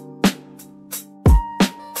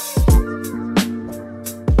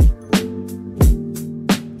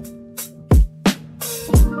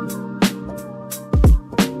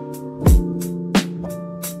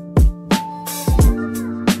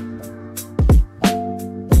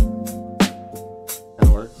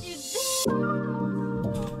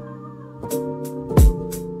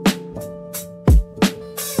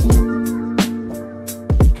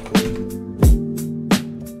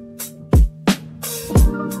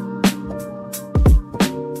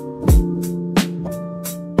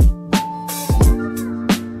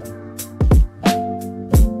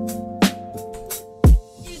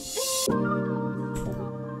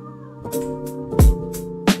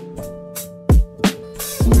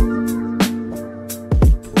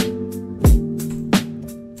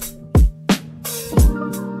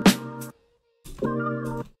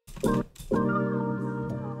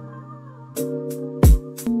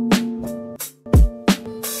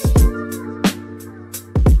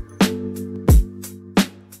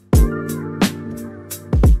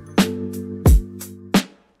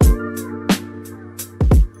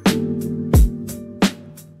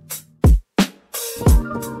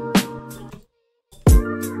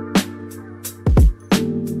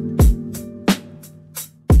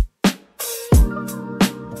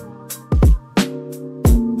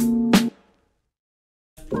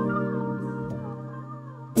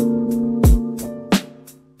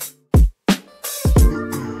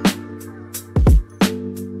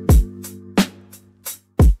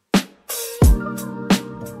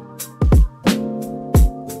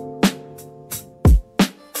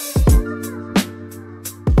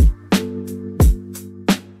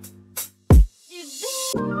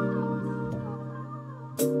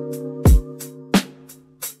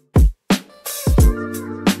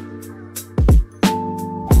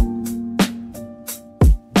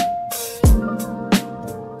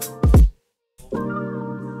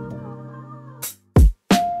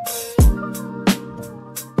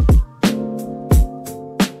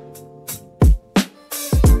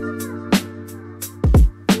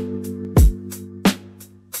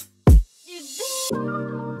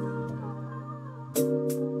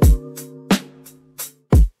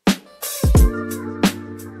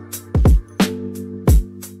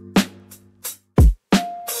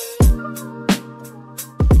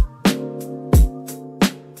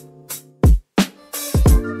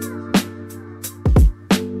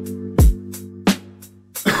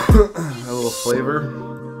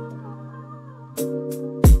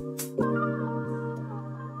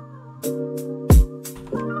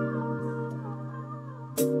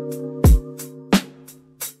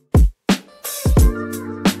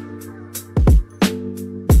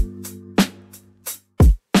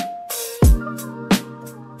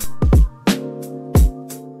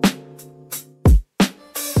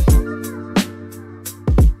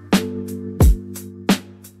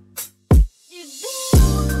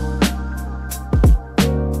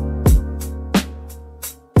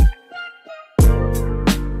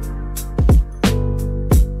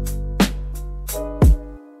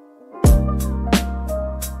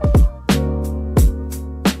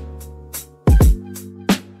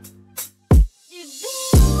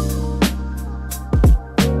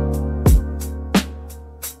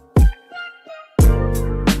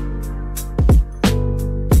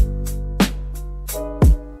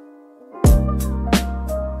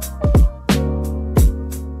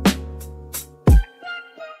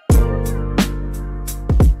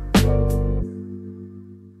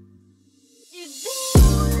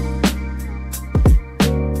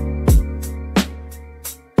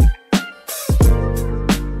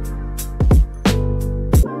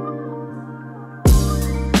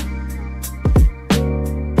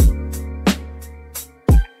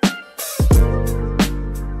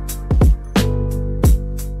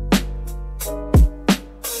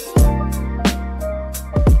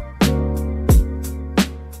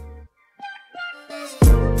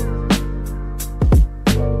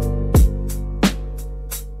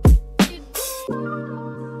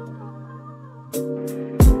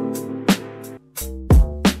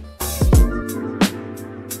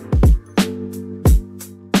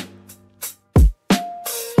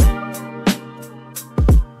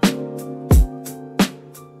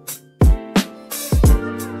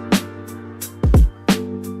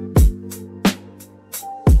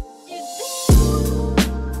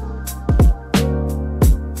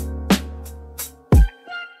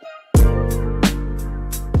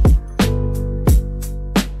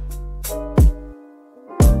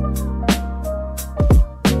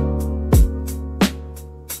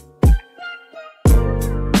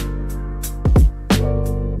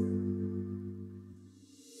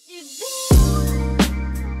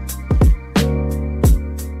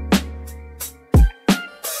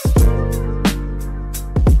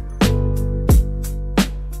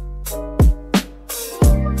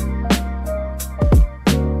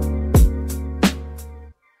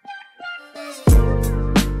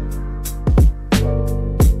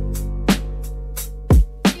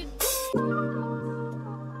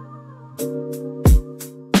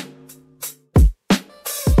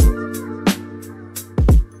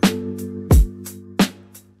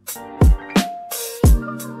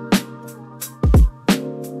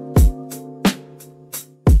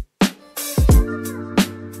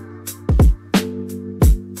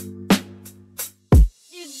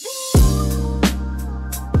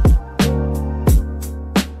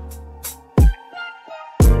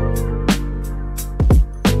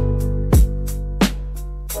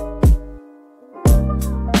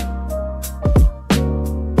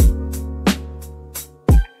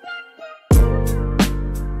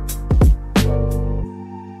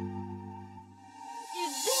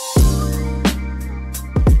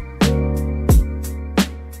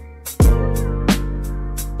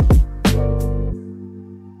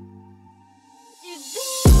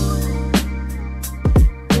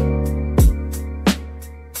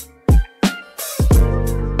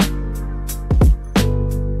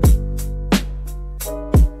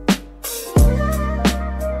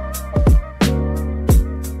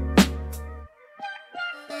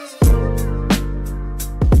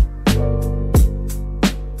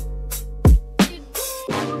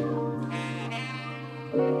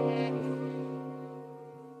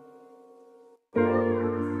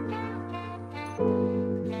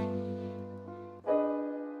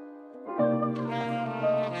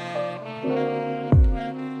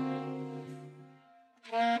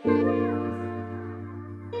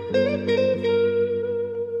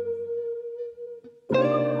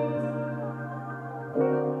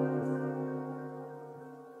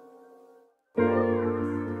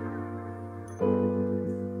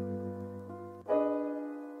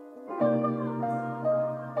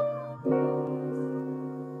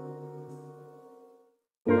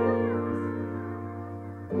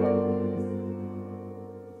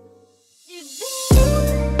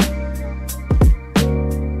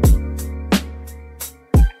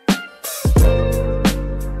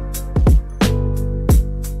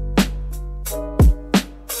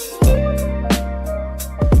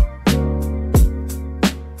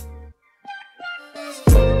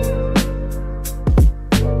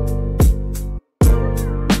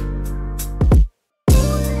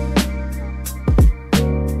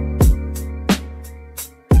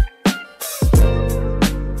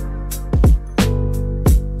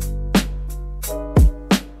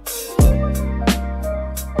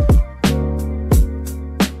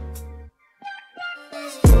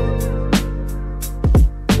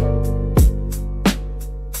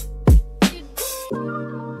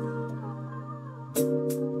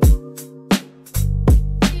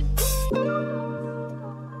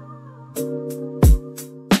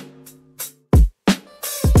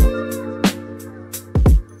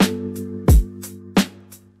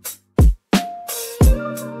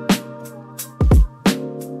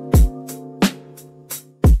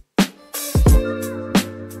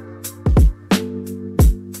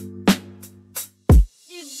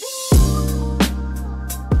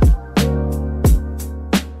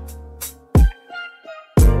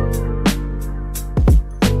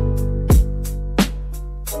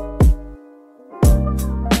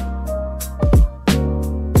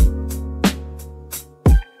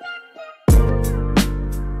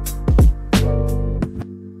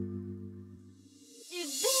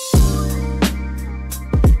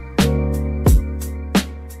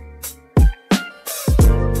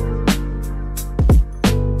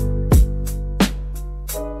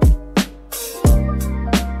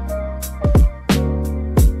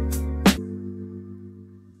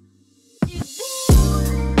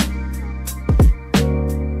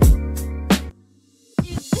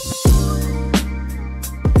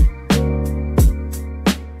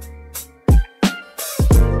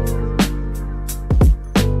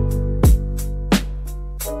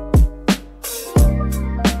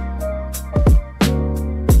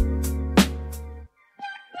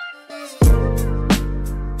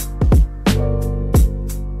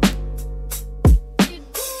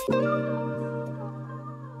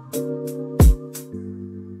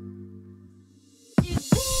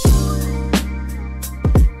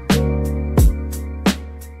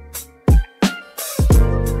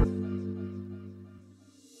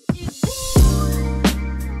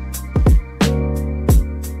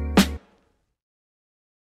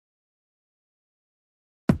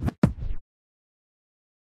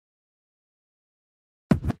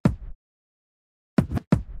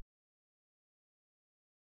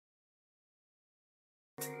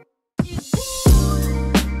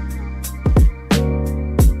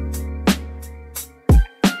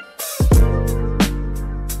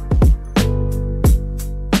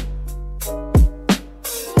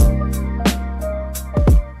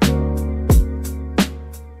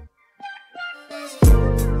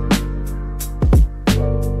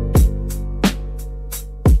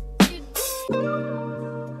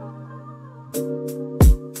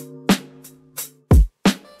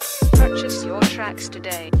 Purchase your tracks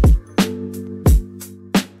today.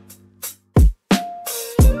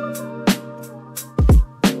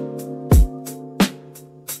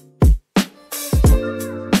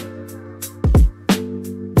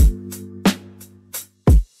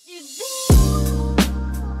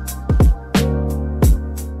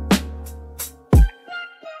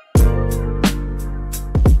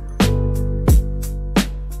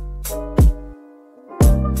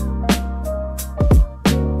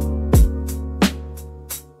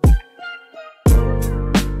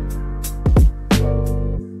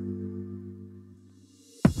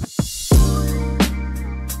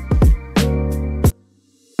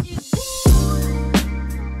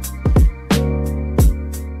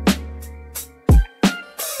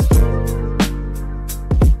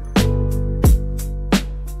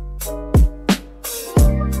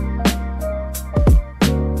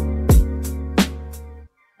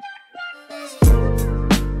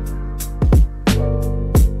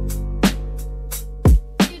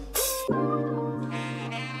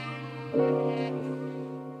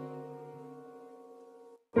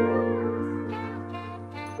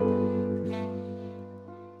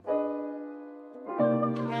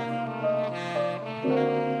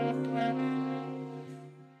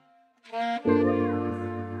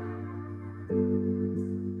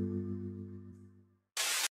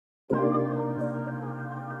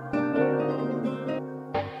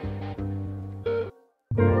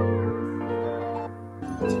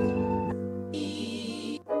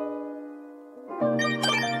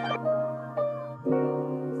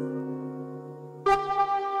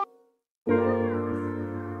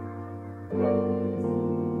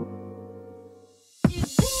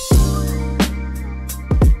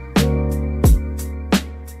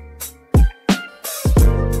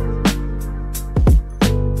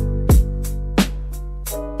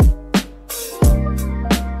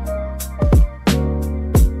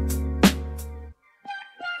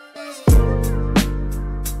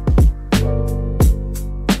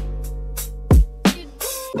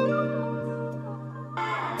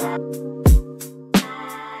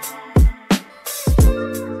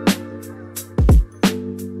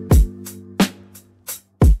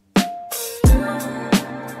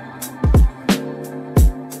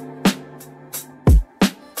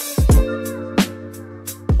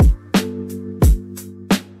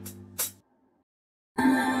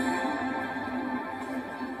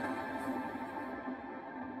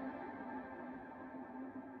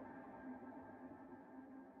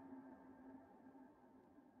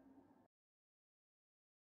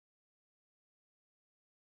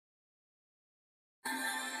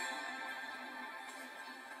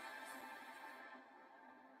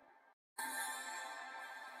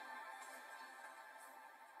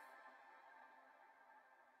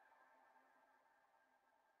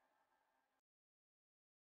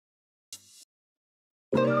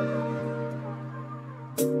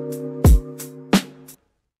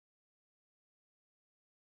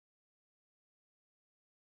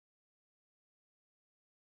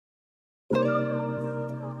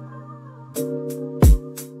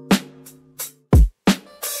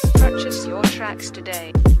 Purchase your tracks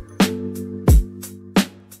today.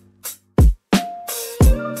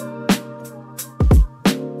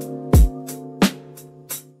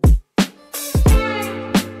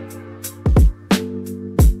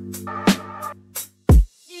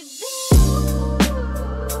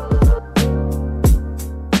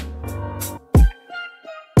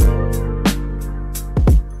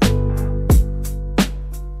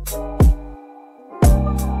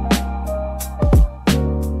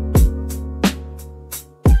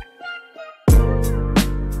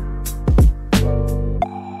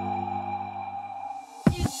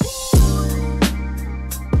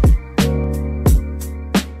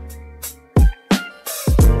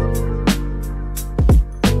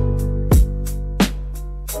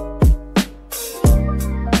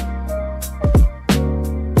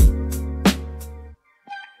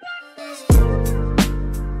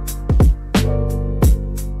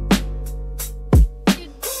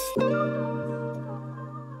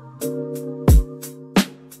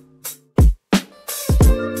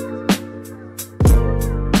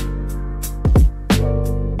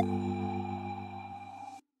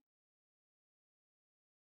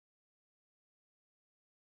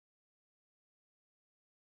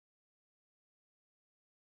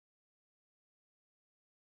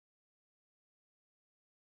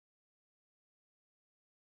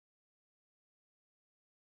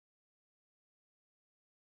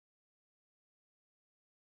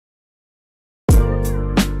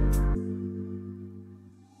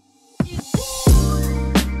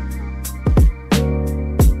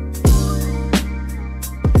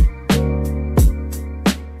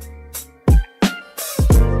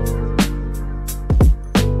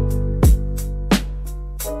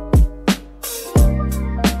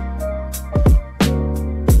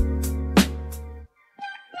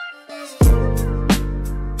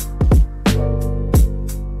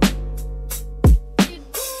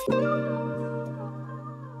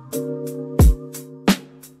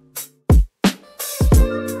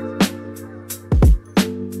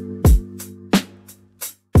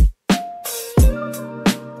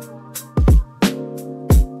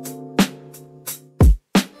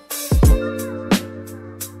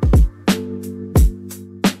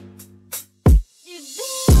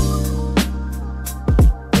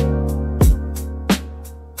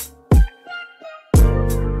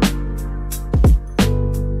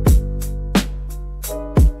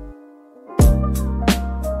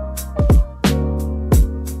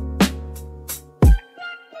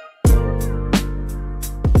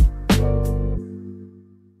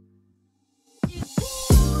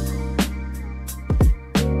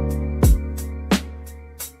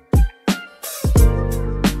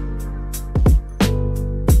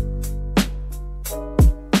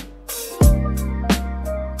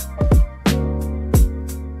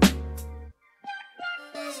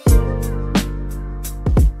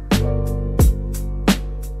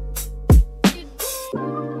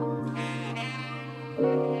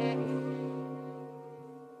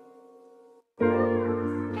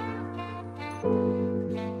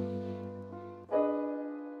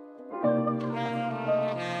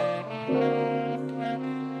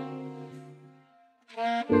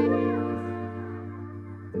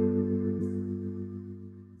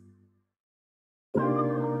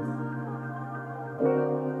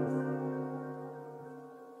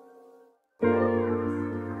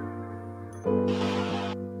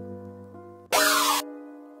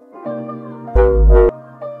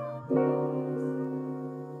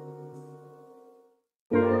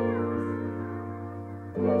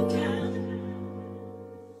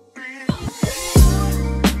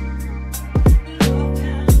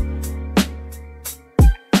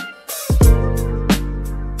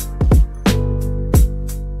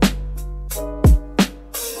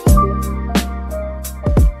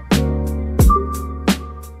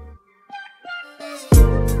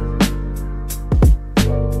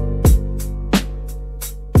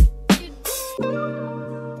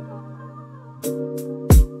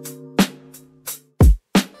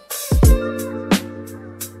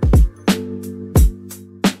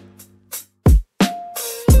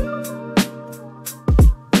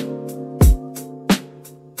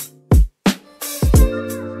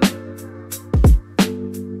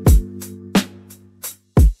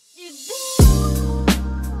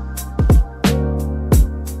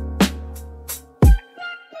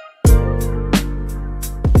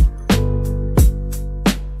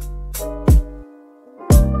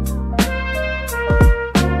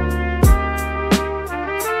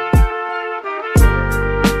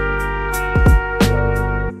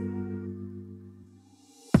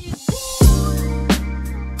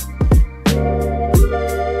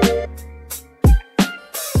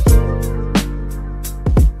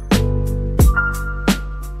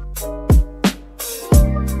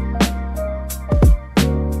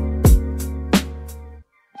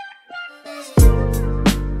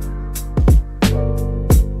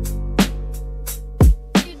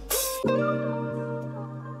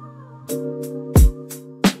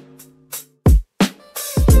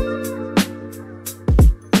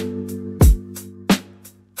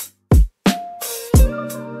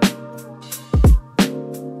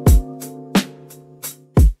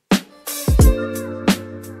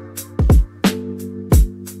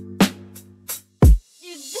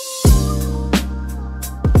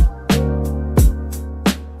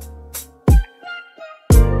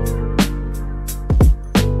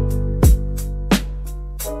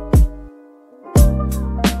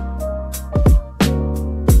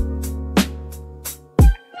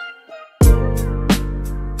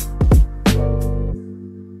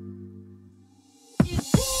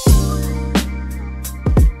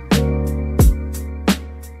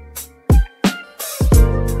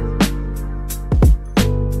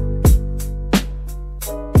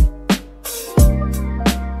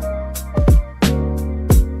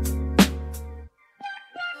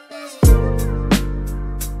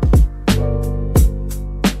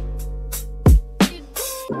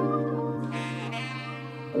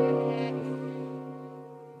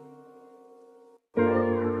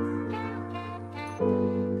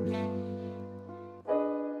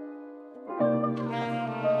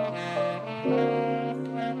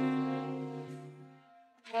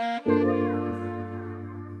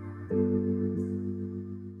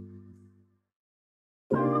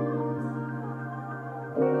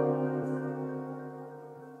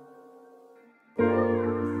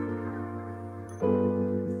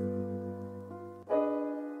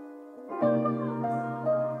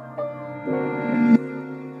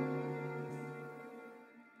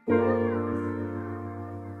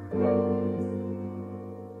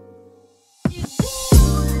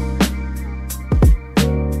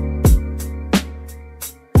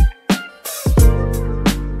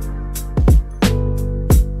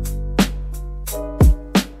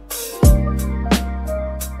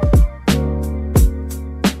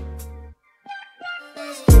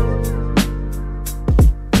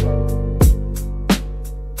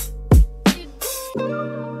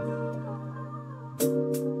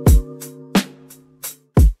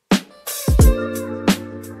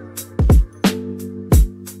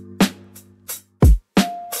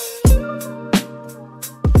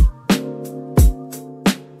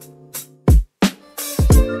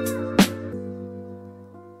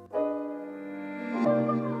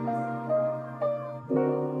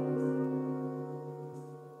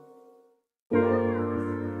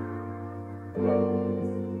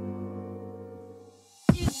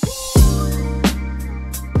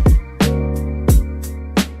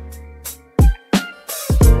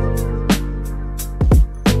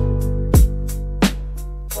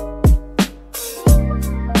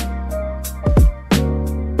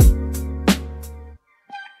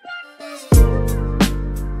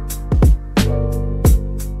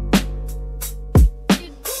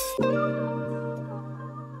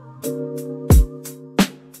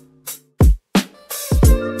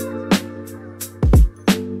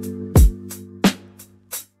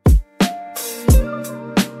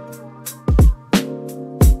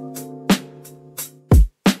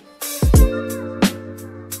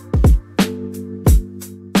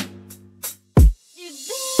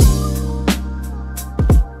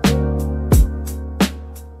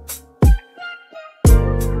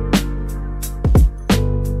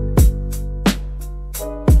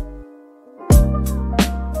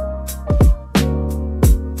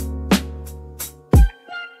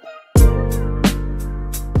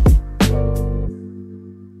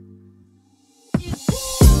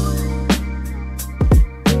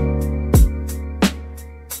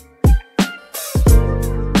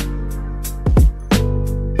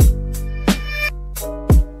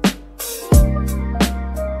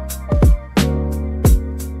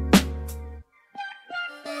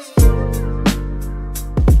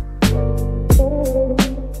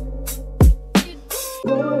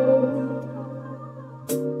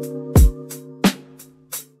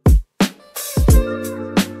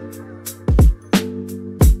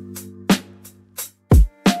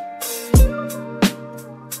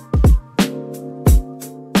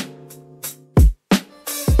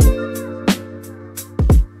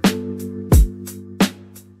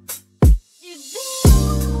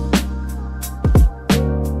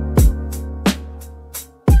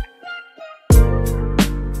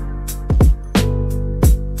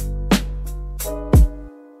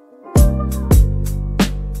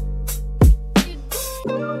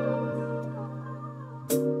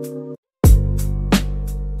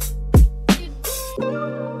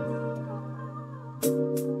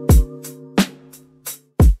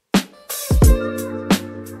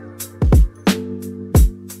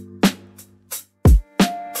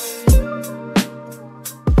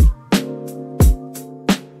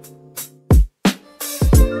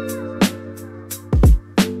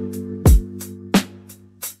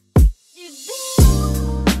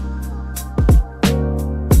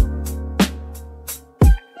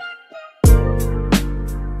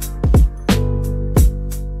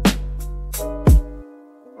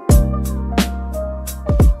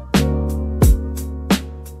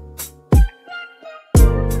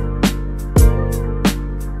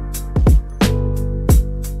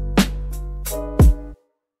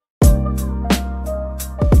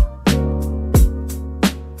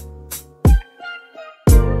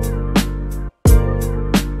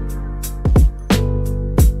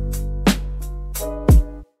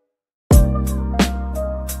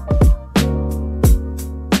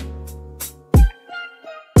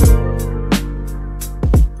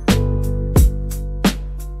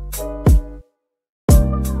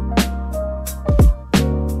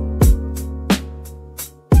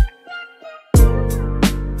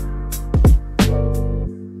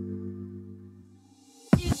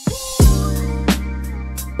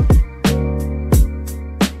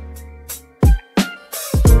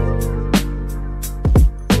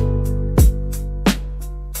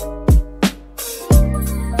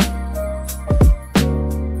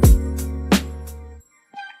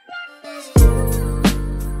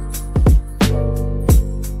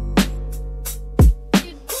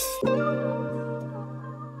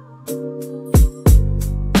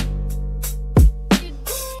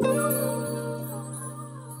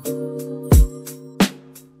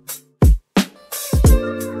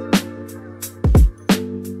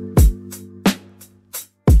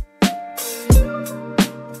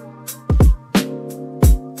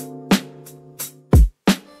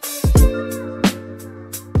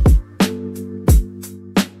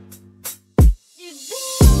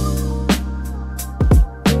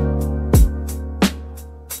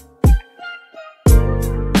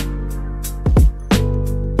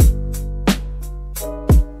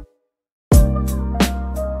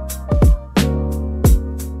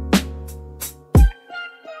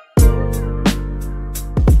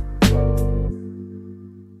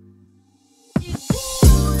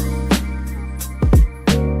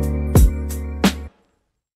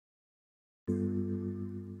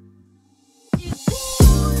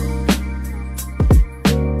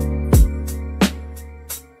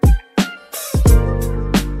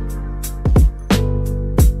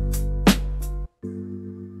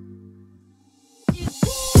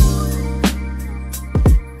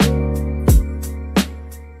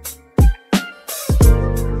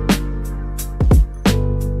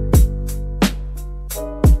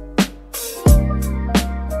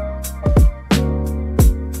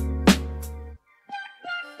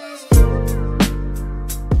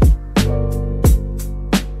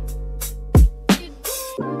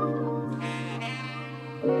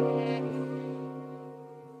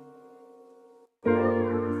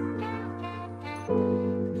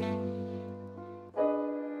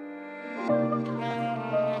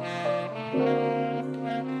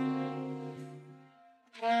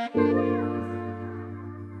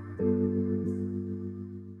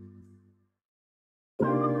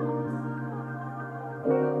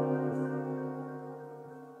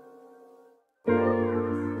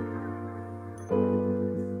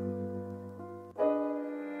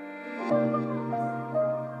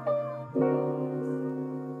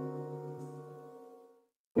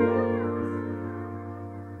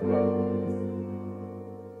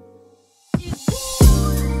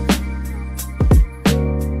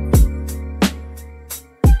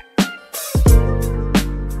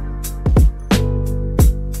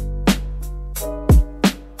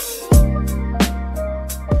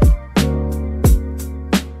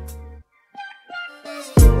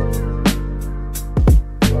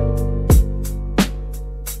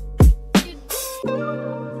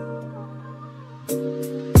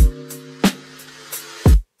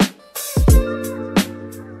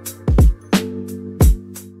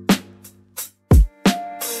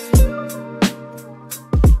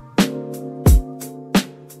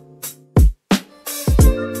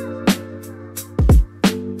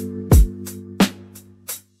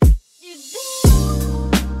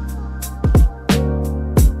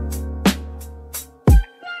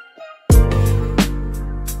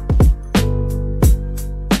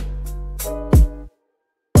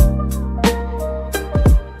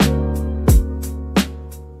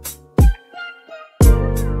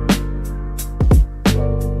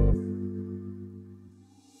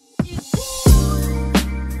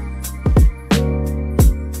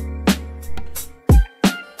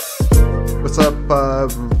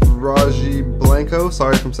 Raji Blanco.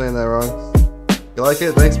 Sorry if I'm saying that wrong. You like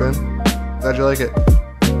it? Thanks, man. Glad you like it.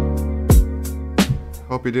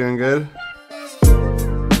 Hope you're doing good.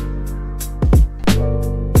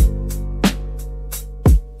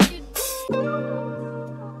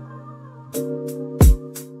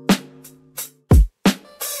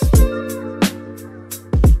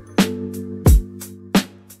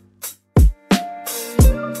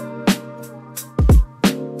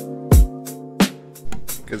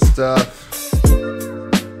 Good stuff.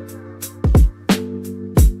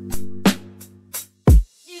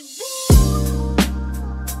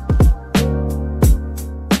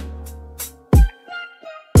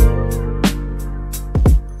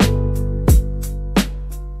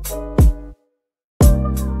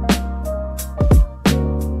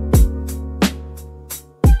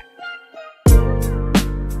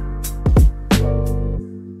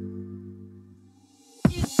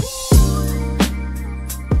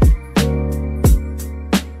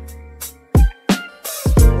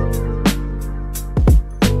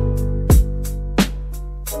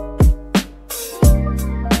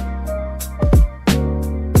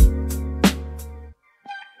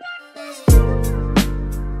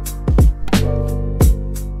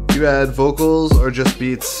 You add vocals or just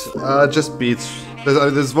beats? Just beats.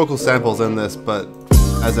 There's vocal samples in this, but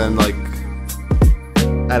as in like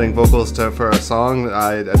adding vocals for a song,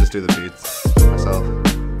 I just do the beats myself.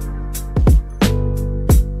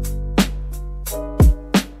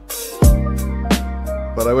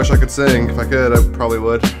 But I wish I could sing. If I could, I probably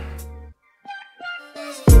would.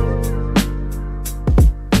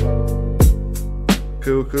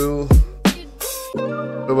 Cool, cool.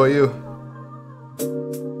 What about you?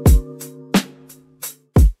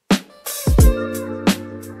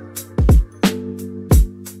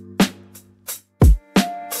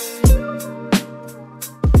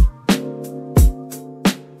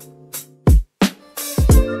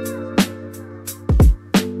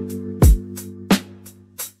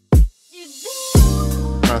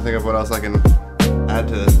 Trying to think of what else I can add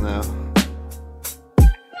to this now.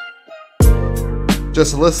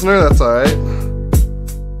 Just a listener, that's alright.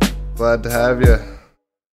 Glad to have you.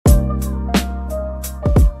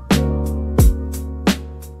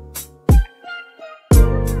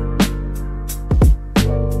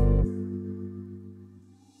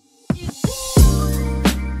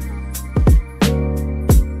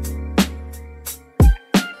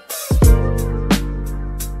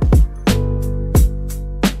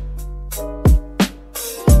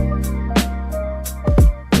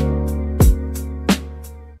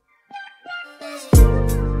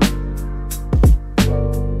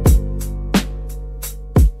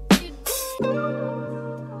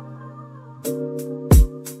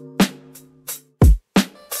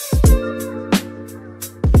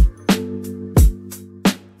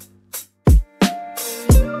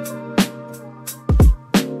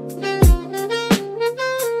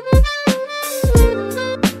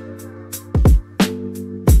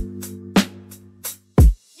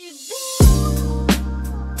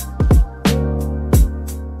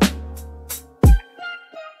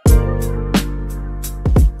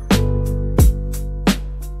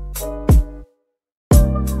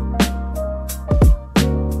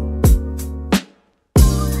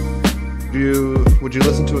 Would you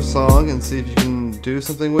listen to a song and see if you can do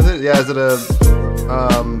something with it? Yeah, is it a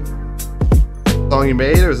song you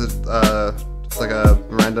made, or is it just like a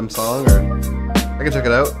random song? Or I can check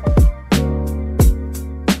it out.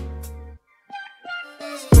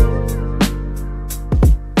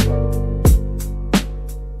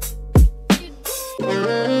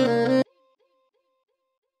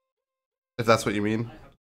 If that's what you mean.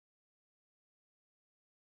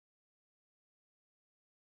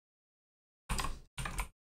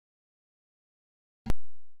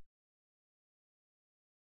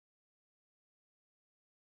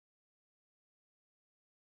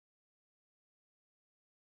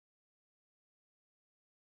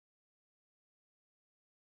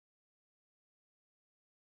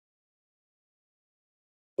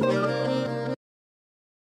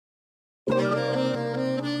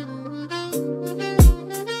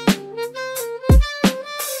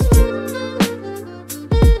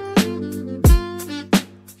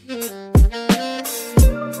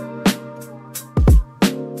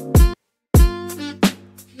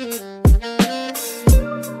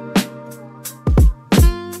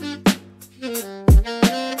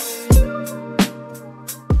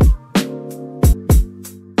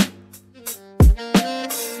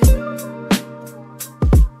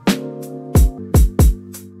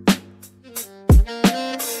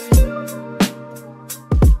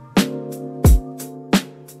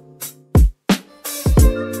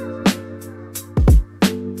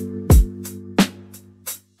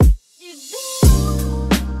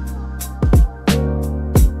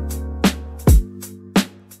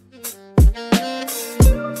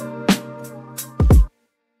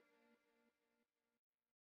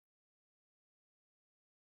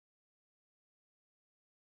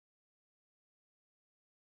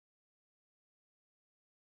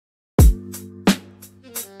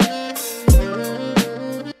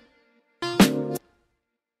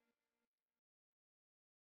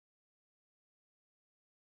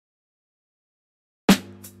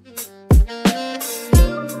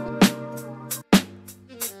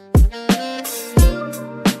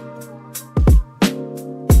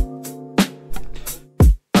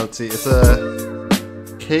 see. It's a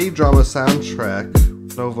K-drama soundtrack.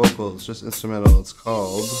 No vocals, just instrumental. It's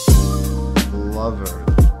called Lover.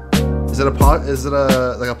 Is it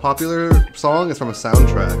a like a popular song? It's from a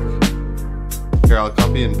soundtrack. Here, I'll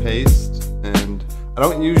copy and paste. And I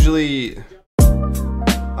don't usually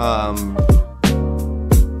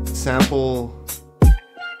sample.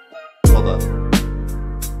 Hold up.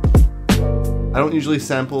 I don't usually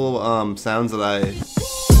sample sounds that I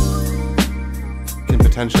can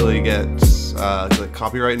potentially get like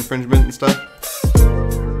copyright infringement and stuff.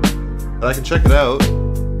 But I can check it out,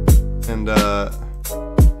 and I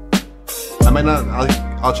might not.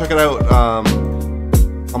 I'll check it out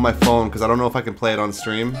on my phone because I don't know if I can play it on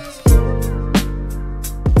stream.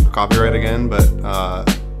 Copyright again, but I'll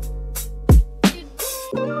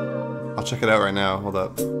check it out right now. Hold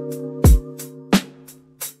up.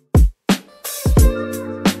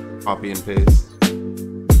 Copy and paste.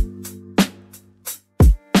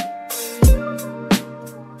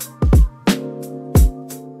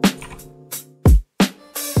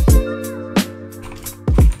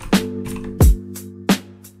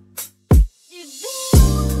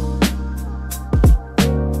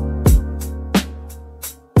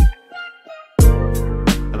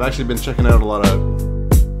 I've actually been checking out a lot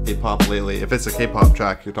of K-pop lately, if it's a K-pop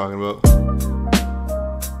track you're talking about.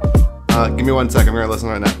 Give me 1 sec, I'm gonna listen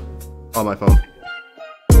right now. On my phone.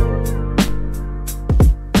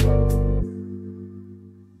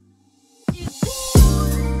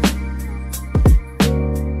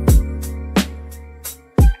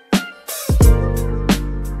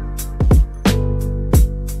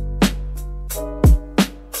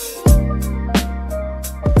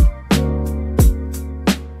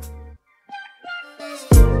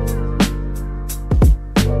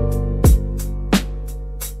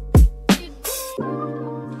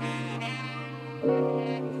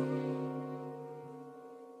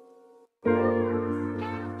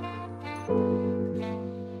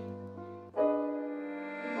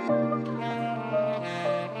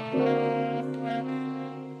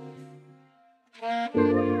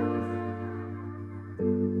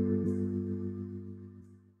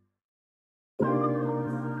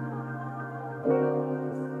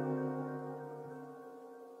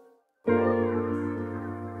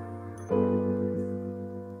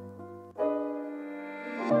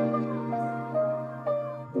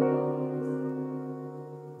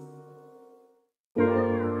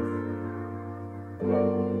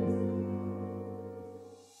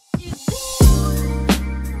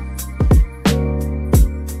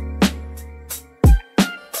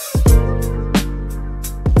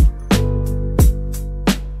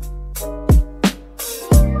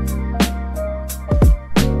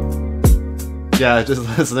 Yeah, just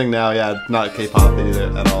listening now, yeah, not K-pop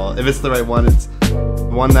either at all. If it's the right one, it's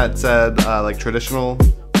one that said like traditional,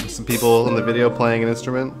 some people in the video playing an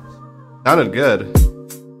instrument. Sounded good.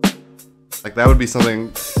 Like that would be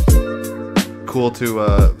something cool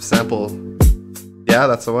to sample. Yeah,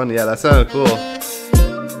 that's the one. Yeah, that sounded cool.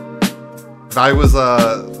 If I was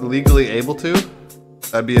legally able to,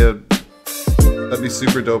 that'd be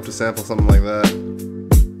super dope to sample something like that.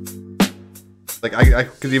 Like I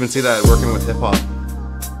could even see that working with hip hop.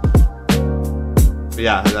 But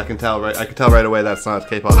yeah, I can tell right away that's not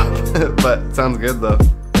K-pop. But it sounds good though.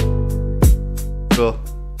 Cool.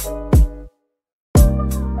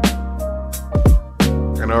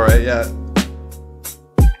 I know, right? Yeah.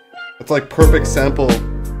 It's like perfect sample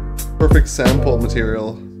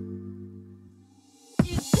material.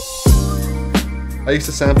 I used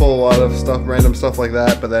to sample a lot of stuff, random stuff like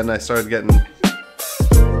that, but then I started getting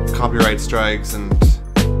copyright strikes, and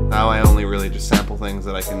now I only really just sample things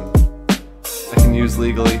that I can use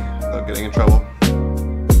legally without getting in trouble.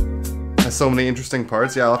 It has so many interesting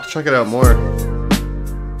parts. Yeah, I'll have to check it out more.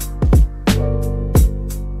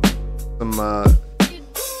 Some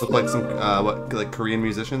look like some like Korean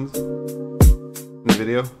musicians in the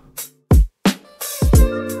video.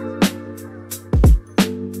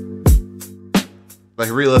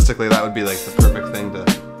 Like realistically, that would be like the perfect thing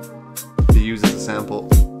to use as a sample.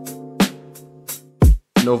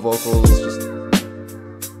 No vocals, just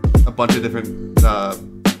a bunch of different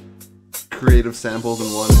creative samples in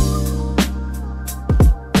one.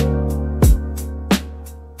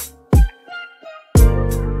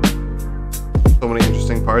 So many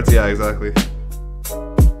interesting parts. Yeah, exactly.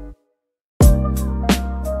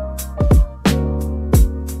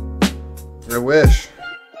 I wish.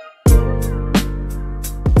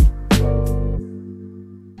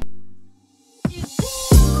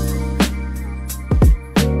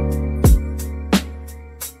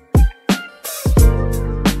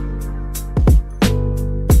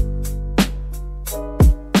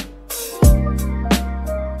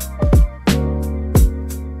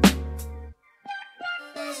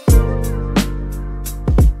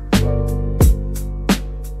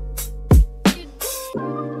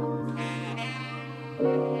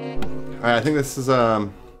 Alright, I think this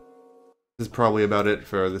is probably about it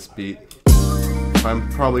for this beat. I'm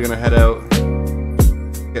probably gonna head out.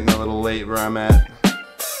 Getting a little late where I'm at.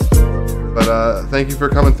 But thank you for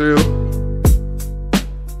coming through.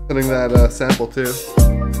 Sending that sample too.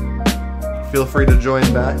 Feel free to join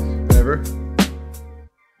back whenever.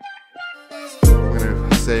 I'm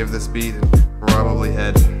gonna save this beat and probably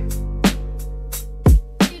head.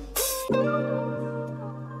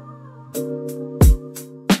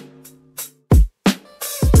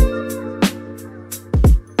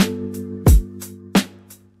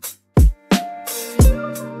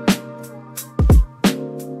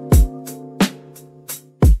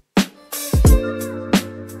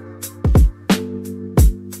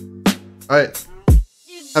 Alright.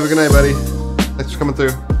 Have a good night, buddy. Thanks for coming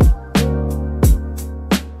through.